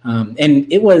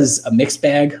 And it was a mixed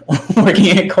bag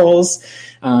working at Kohl's.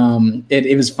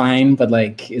 It was fine, but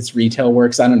it's retail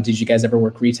works. Did you guys ever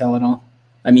work retail at all?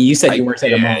 I mean, you said you worked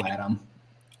at a mall,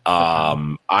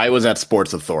 Adam. I was at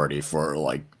Sports Authority for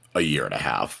a year and a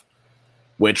half,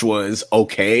 which was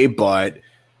okay, but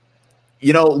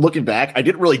looking back, I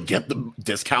didn't really get the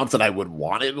discounts that I would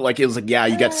wanted. It was you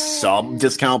get some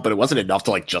discount, but it wasn't enough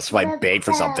to justify paying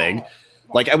for something.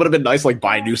 I would have been nice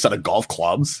buy a new set of golf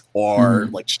clubs or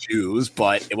shoes,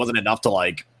 but it wasn't enough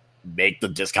to make the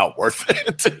discount worth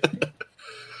it.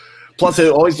 Plus, it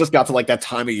always just got to that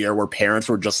time of year where parents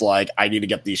were just I need to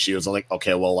get these shoes. I'm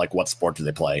okay, well, what sport do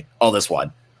they play? Oh, this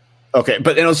one. Okay,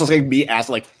 but it was just me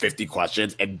asking 50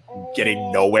 questions and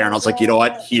getting nowhere. And I was you know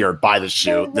what? Here, buy the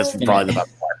shoe. This is probably the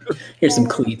best part. Here's some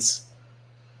cleats.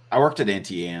 I worked at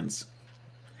Auntie Anne's.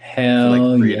 Hell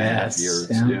for 3.5 yes. years.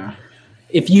 Yeah.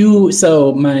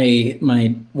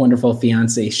 My wonderful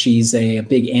fiance, she's a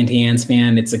big Auntie Anne's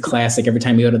fan. It's a classic every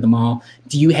time you go to the mall.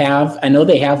 Do you have, I know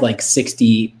they have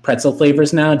 60 pretzel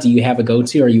flavors now. Do you have a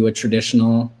go-to? Are you a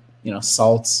traditional,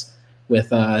 salts with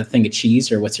a thing of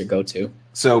cheese, or what's your go-to?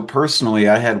 So personally,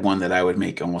 I had one that I would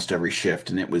make almost every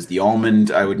shift, and it was the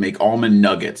almond. I would make almond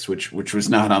nuggets, which was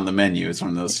not on the menu. It's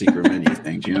one of those secret menu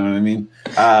things. You know what I mean?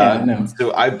 No.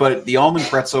 But the almond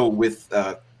pretzel with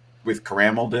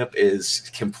caramel dip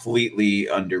is completely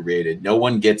underrated. No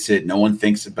one gets it. No one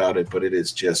thinks about it, but it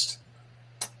is just,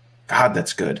 God,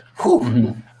 that's good.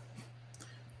 Mm-hmm.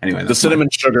 Anyway, the cinnamon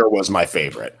sugar was my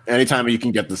favorite. Anytime you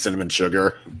can get the cinnamon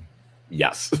sugar,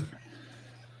 yes.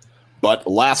 But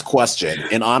last question,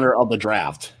 in honor of the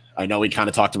draft, I know we kind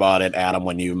of talked about it, Adam,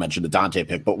 when you mentioned the Dante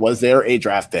pick, but was there a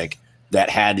draft pick that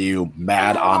had you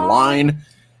mad online,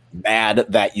 mad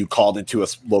that you called into a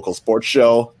local sports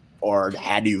show, or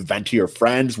had you vent to your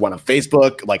friends, went on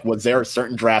Facebook? Was there a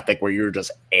certain draft pick where you were just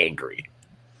angry?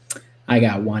 I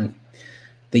got one.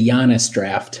 the Giannis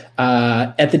draft.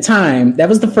 At the time, that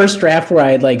was the first draft where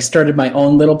I like started my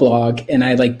own little blog, and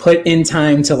I like put in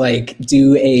time to like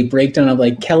do a breakdown of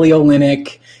like Kelly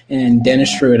Olynyk and Dennis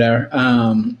Schroeder.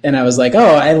 And I was like,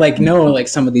 oh, I like know like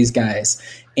some of these guys.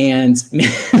 And me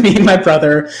and my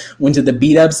brother went to the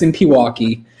beat-ups in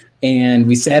Pewaukee, and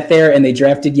we sat there and they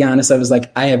drafted Giannis. I was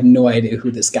like, I have no idea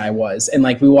who this guy was. And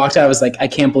like we walked out, I was like, I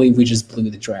can't believe we just blew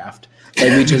the draft.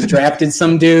 Like we just drafted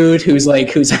some dude whose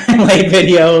highlight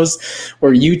videos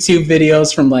were YouTube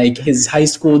videos from like his high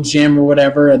school gym or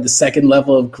whatever at the second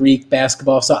level of Greek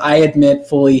basketball. So I admit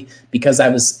fully, because I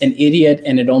was an idiot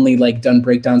and had only like done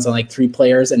breakdowns on like 3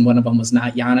 players and one of them was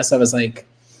not Giannis, I was like,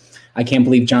 I can't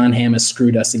believe John Hamm has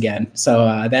screwed us again.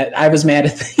 So that I was mad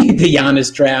at the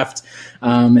Giannis draft,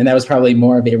 and that was probably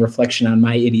more of a reflection on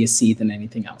my idiocy than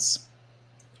anything else.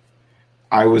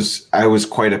 I was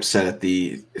quite upset at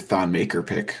the Thon Maker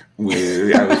pick.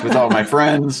 I was with all my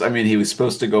friends. I mean, he was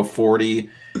supposed to go 40.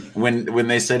 When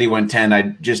they said he went 10, I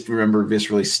just remember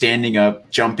viscerally standing up,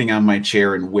 jumping on my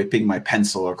chair, and whipping my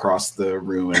pencil across the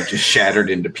room, and it just shattered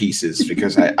into pieces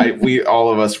because we all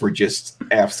of us were just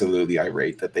absolutely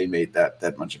irate that they made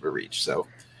that much of a reach. So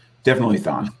definitely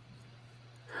Thon.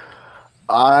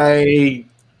 I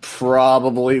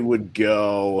probably would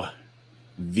go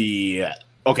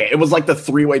it was like the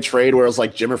 3-way trade where it was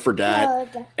like Jimmer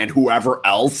Fredette and whoever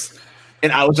else.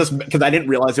 And I was just, because I didn't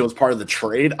realize it was part of the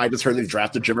trade, I just heard they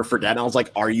drafted Jimmer Fredette, and I was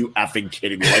like, are you effing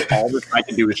kidding me? Like, all this guy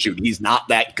can do is shoot. He's not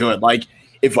that good. Like,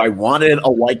 if I wanted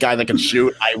a white guy that can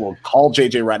shoot, I will call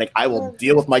JJ Redick. I will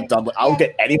deal with Mike Dunleavy. I'll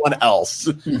get anyone else.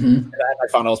 Mm-hmm. And then I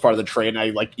found out it was part of the trade, and I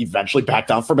like eventually backed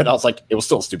down from it. I was like, it was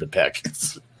still a stupid pick.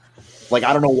 Like,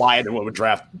 I don't know why anyone would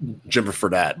draft Jimmer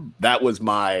Fredette. That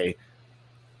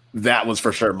was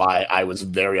for sure I was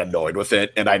very annoyed with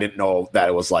it, and I didn't know that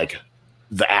it was like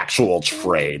the actual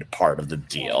trade part of the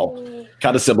deal.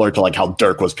 Kind of similar to like how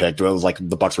Dirk was picked. It was like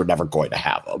the Bucks were never going to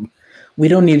have him. We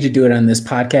don't need to do it on this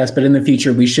podcast, but in the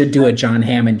future, we should do a John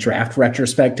Hammond draft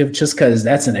retrospective just because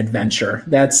that's an adventure.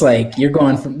 That's like you're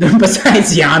going from,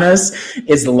 besides Giannis,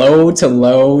 is low to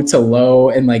low to low,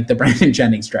 and like the Brandon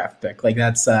Jennings draft pick. Like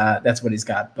that's what he's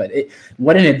got. But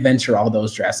what an adventure all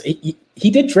those drafts. He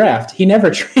did draft. He never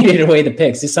traded away the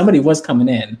picks. Somebody was coming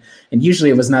in, and usually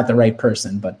it was not the right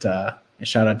person. But a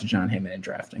shout out to John Hammond in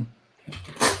drafting.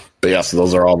 But yeah, so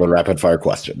those are all the rapid fire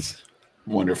questions.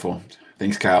 Wonderful.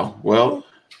 Thanks, Kyle. Well,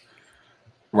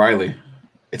 Riley,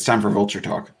 it's time for Vulture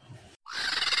Talk.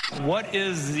 What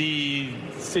is the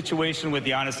situation with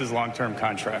Giannis's long-term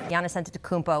contract? Giannis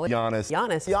Antetokounmpo. Giannis.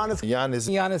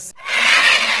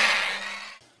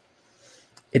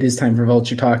 It is time for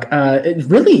Vulture Talk. It's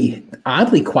really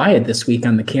oddly quiet this week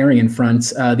on the carrion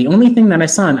front. The only thing that I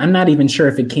saw, and I'm not even sure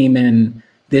if it came in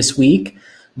this week,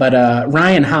 but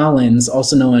Ryan Hollins,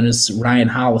 also known as Ryan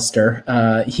Hollister,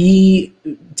 he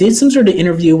did some sort of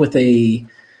interview with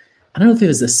I don't know if it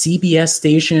was a CBS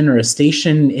station or a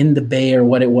station in the Bay or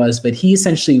what it was, but he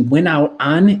essentially went out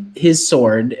on his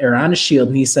sword or on his shield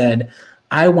and he said,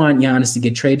 I want Giannis to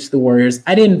get traded to the Warriors.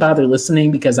 I didn't bother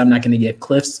listening because I'm not going to get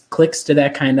clicks to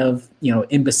that kind of,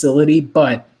 imbecility,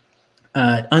 but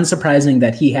unsurprising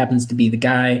that he happens to be the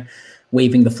guy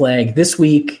waving the flag this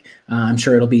week. I'm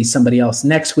sure it'll be somebody else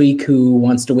next week who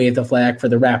wants to wave the flag for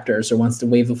the Raptors or wants to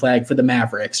wave the flag for the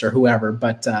Mavericks or whoever.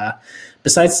 But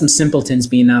besides some simpletons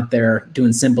being out there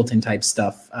doing simpleton type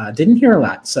stuff, didn't hear a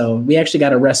lot. So we actually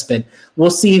got a respite.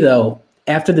 We'll see, though,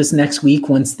 after this next week,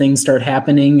 once things start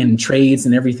happening and trades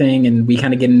and everything, and we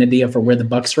kind of get an idea for where the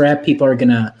Bucks are at, people are going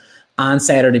to, on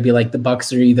Saturday, be like, the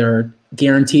Bucks are either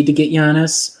guaranteed to get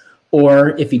Giannis, or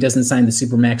if he doesn't sign the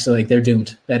Supermax, they're like, they're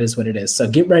doomed. That is what it is. So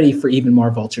get ready for even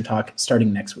more Vulture Talk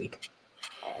starting next week.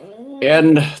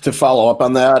 And to follow up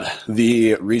on that,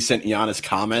 the recent Giannis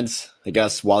comments, I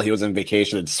guess while he was on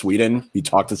vacation in Sweden, he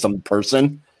talked to some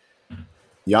person.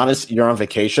 Giannis, you're on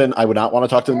vacation. I would not want to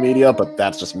talk to the media, but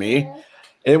that's just me.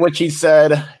 In which he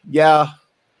said, yeah,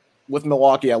 with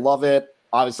Milwaukee, I love it.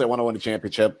 Obviously, I want to win a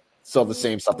championship. So the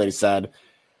same stuff that he said.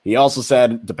 He also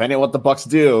said, depending on what the Bucks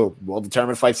do, will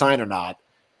determine if I sign or not.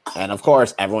 And of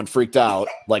course, everyone freaked out.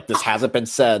 Like, this hasn't been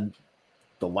said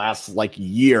the last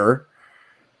year.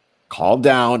 Calm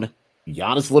down.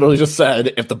 Giannis literally just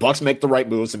said, if the Bucks make the right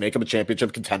moves and make him a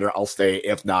championship contender, I'll stay.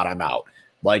 If not, I'm out.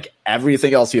 Like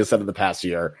everything else he has said in the past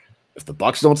year, if the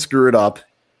Bucks don't screw it up,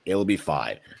 it'll be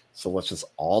fine. So let's just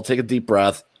all take a deep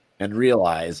breath and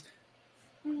realize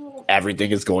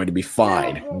everything is going to be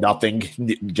fine. Nothing.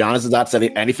 Giannis is not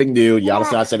saying anything new. Giannis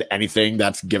has not said anything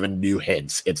that's given new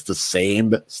hints. It's the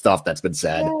same stuff that's been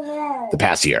said the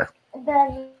past year.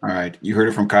 All right. You heard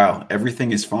it from Kyle.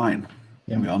 Everything is fine.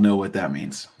 Yeah. We all know what that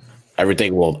means.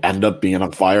 everything will end up being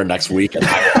on fire next week. And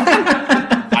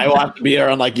I will have to be there.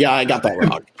 I'm like, yeah, I got that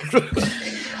wrong.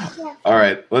 All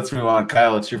right, let's move on.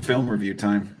 Kyle, it's your film review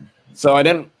time. So I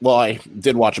did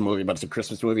watch a movie, but it's a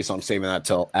Christmas movie, so I'm saving that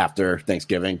till after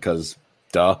Thanksgiving because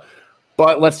duh.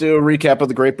 But let's do a recap of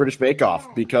the Great British Bake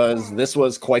Off because this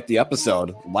was quite the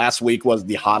episode. Last week was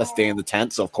the hottest day in the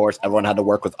tent, so of course everyone had to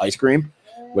work with ice cream,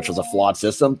 which was a flawed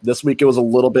system. This week it was a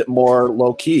little bit more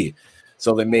low-key,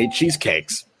 so they made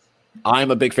cheesecakes.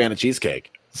 I'm a big fan of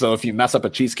cheesecake, so if you mess up a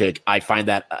cheesecake, I find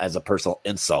that as a personal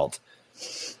insult.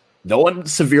 No one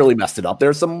severely messed it up.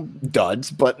 There's some duds,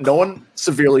 but no one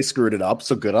severely screwed it up,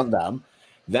 so good on them.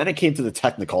 Then it came to the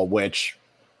technical, which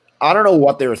I don't know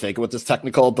what they were thinking with this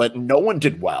technical, but no one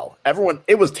did well.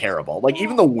 It was terrible. Like,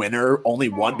 even the winner only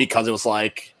won because it was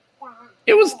like,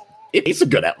 it's a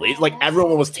good at least. Like,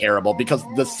 everyone was terrible because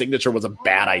the signature was a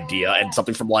bad idea and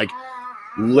something from, like,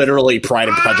 literally Pride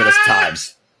and Prejudice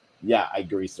times. Yeah, I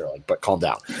agree, Sterling, but calm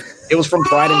down. It was from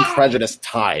Pride and Prejudice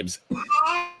times.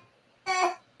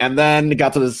 And then it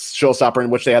got to this showstopper in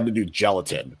which they had to do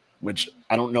gelatin, which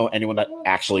I don't know anyone that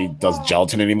actually does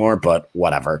gelatin anymore, but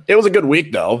whatever. It was a good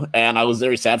week, though, and I was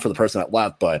very sad for the person that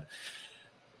left, but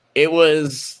it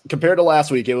was, compared to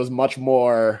last week, it was much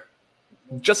more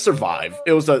just survive.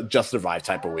 It was a just survive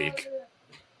type of week.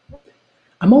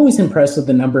 I'm always impressed with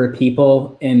the number of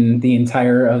people in the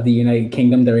entire of the United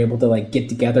Kingdom that are able to like get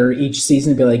together each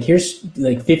season and be like, here's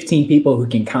like 15 people who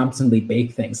can constantly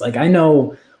bake things. Like, I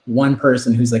know one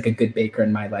person who's like a good baker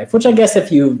in my life, which I guess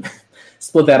if you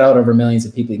split that out over millions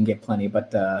of people, you can get plenty.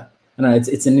 But I don't know,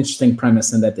 it's an interesting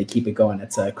premise in that they keep it going.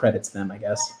 It's a credit to them, I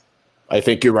guess. I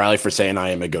thank you, Riley, for saying I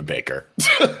am a good baker.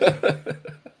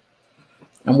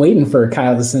 I'm waiting for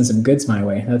Kyle to send some goods my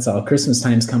way. That's all. Christmas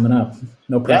time's coming up.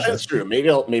 No pressure. Yeah, that's true. Maybe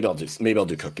I'll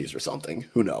do cookies or something.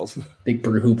 Who knows? Big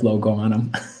Brew Hoop logo on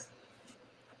them.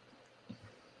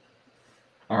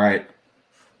 All right.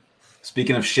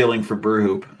 Speaking of shilling for Brew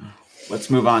Hoop,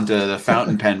 let's move on to the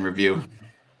fountain pen review.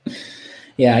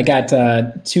 Yeah, I got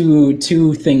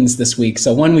two things this week.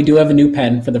 So one, we do have a new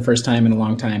pen for the first time in a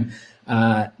long time.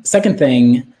 Second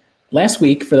thing, last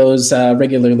week, for those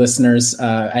regular listeners,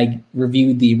 I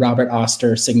reviewed the Robert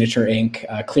Oster Signature Ink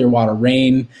Clearwater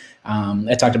Rain.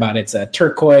 I talked about it's a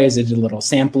turquoise. I did a little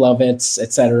sample of it,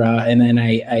 etc. And then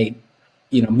I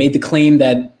made the claim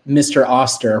that Mr.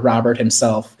 Oster, Robert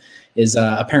himself, is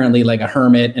apparently like a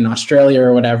hermit in Australia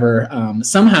or whatever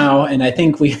somehow. And I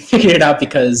think we figured it out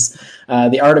because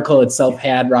the article itself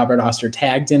had Robert Oster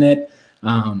tagged in it.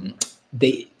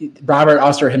 Robert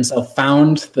Oster himself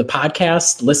found the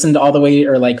podcast, listened all the way,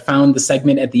 or like found the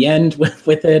segment at the end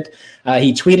with it.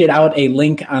 He tweeted out a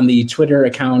link on the Twitter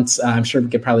account. I'm sure we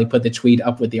could probably put the tweet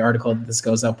up with the article that this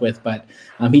goes up with, but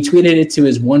he tweeted it to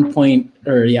his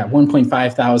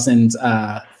 1.5 thousand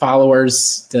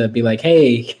followers to be like,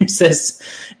 hey, here's this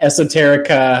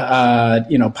esoterica,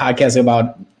 podcast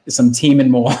about some team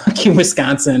in Milwaukee,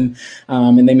 Wisconsin,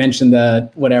 and they mentioned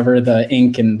the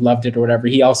ink and loved it or whatever.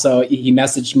 He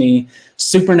messaged me,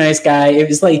 super nice guy. It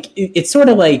was like it's sort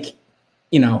of like,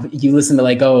 you listen to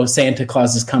like, oh, Santa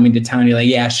Claus is coming to town. You're like,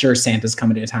 yeah, sure, Santa's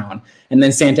coming to town, and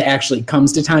then Santa actually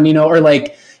comes to town, or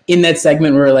like in that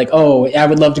segment where we're like, oh, I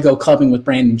would love to go clubbing with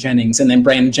Brandon Jennings, and then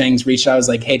Brandon Jennings reached out, I was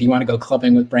like, hey, do you want to go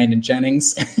clubbing with Brandon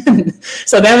Jennings?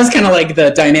 So that was kind of like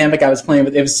the dynamic I was playing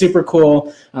with. It was super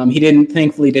cool. He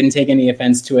thankfully didn't take any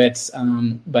offense to it,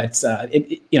 but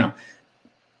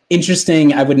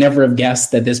interesting. I would never have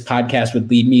guessed that this podcast would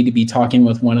lead me to be talking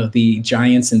with one of the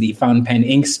giants in the fountain pen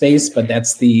ink space, but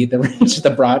that's the range of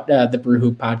the Brew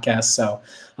Hoop podcast. So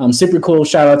super cool.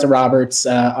 Shout out to Robert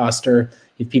Oster.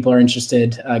 If people are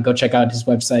interested, go check out his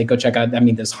website. Go check out,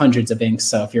 there's hundreds of inks.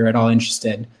 So if you're at all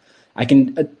interested, I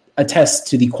can attest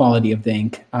to the quality of the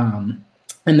ink. And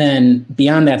then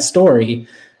beyond that story,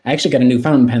 I actually got a new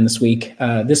fountain pen this week.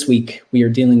 This week, we are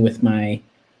dealing with my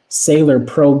Sailor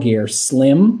Pro Gear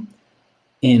Slim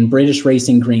in British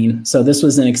Racing Green. So this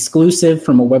was an exclusive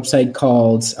from a website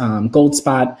called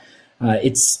Goldspot.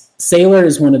 Sailor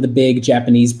is one of the big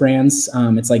Japanese brands.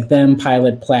 It's like them,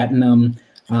 Pilot, Platinum.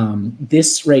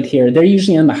 This right here, they're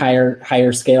usually on the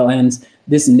higher scale ends.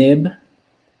 This nib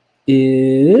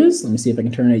is, let me see if I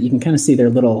can turn it. You can kind of see their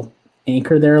little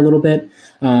anchor there a little bit.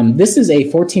 This is a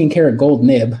 14 karat gold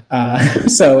nib.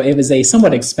 So it was a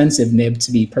somewhat expensive nib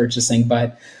to be purchasing,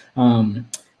 but I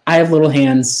have little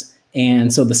hands.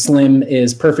 And so the Slim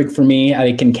is perfect for me.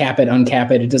 I can cap it, uncap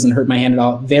it. It doesn't hurt my hand at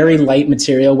all. Very light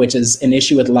material, which is an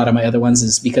issue with a lot of my other ones,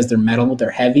 is because they're metal,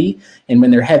 they're heavy. And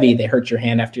when they're heavy, they hurt your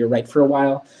hand after you write for a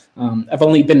while. I've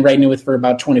only been writing it with for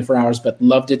about 24 hours, but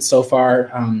loved it so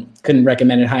far. Couldn't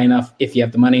recommend it high enough. If you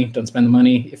have the money, don't spend the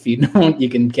money. If you don't, you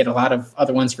can get a lot of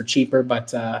other ones for cheaper, but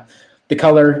the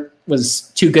color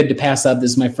was too good to pass up.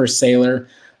 This is my first Sailor.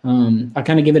 I'll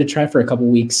kind of give it a try for a couple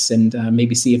weeks and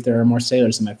maybe see if there are more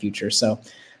Sailors in my future. So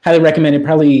highly recommend it.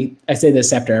 Probably, I say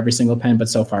this after every single pen, but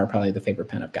so far, probably the favorite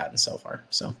pen I've gotten so far.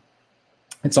 So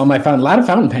it's all my fun. A lot of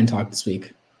fountain pen talk this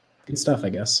week. Good stuff, I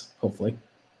guess, hopefully.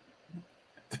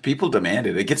 The people demand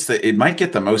it. It might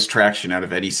get the most traction out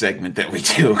of any segment that we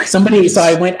do. So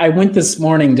I went this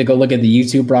morning to go look at the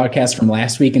YouTube broadcast from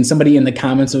last week, and somebody in the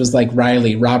comments was like,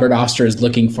 Riley, Robert Oster is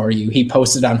looking for you. He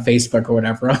posted on Facebook or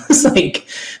whatever. I was like,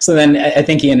 so then I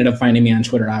think he ended up finding me on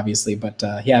Twitter, obviously, but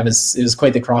it was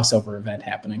quite the crossover event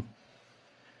happening.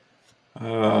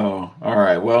 Oh, all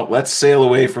right. Well, let's sail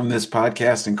away from this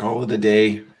podcast and call it a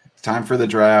day. Time for the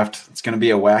draft. It's going to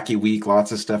be a wacky week.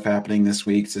 Lots of stuff happening this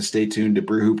week. So stay tuned to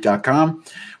brewhoop.com.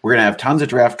 We're going to have tons of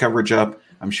draft coverage up.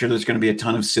 I'm sure there's going to be a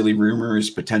ton of silly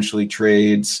rumors, potentially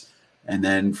trades. And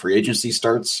then free agency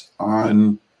starts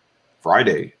on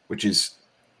Friday, which is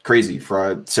crazy.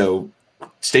 So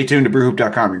stay tuned to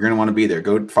brewhoop.com. You're going to want to be there.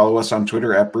 Go follow us on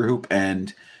Twitter at brewhoop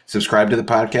and subscribe to the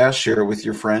podcast. Share it with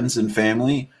your friends and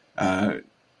family.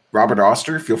 Robert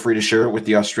Oster, feel free to share it with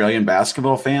the Australian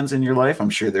basketball fans in your life. I'm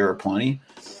sure there are plenty.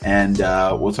 And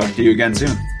we'll talk to you again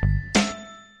soon.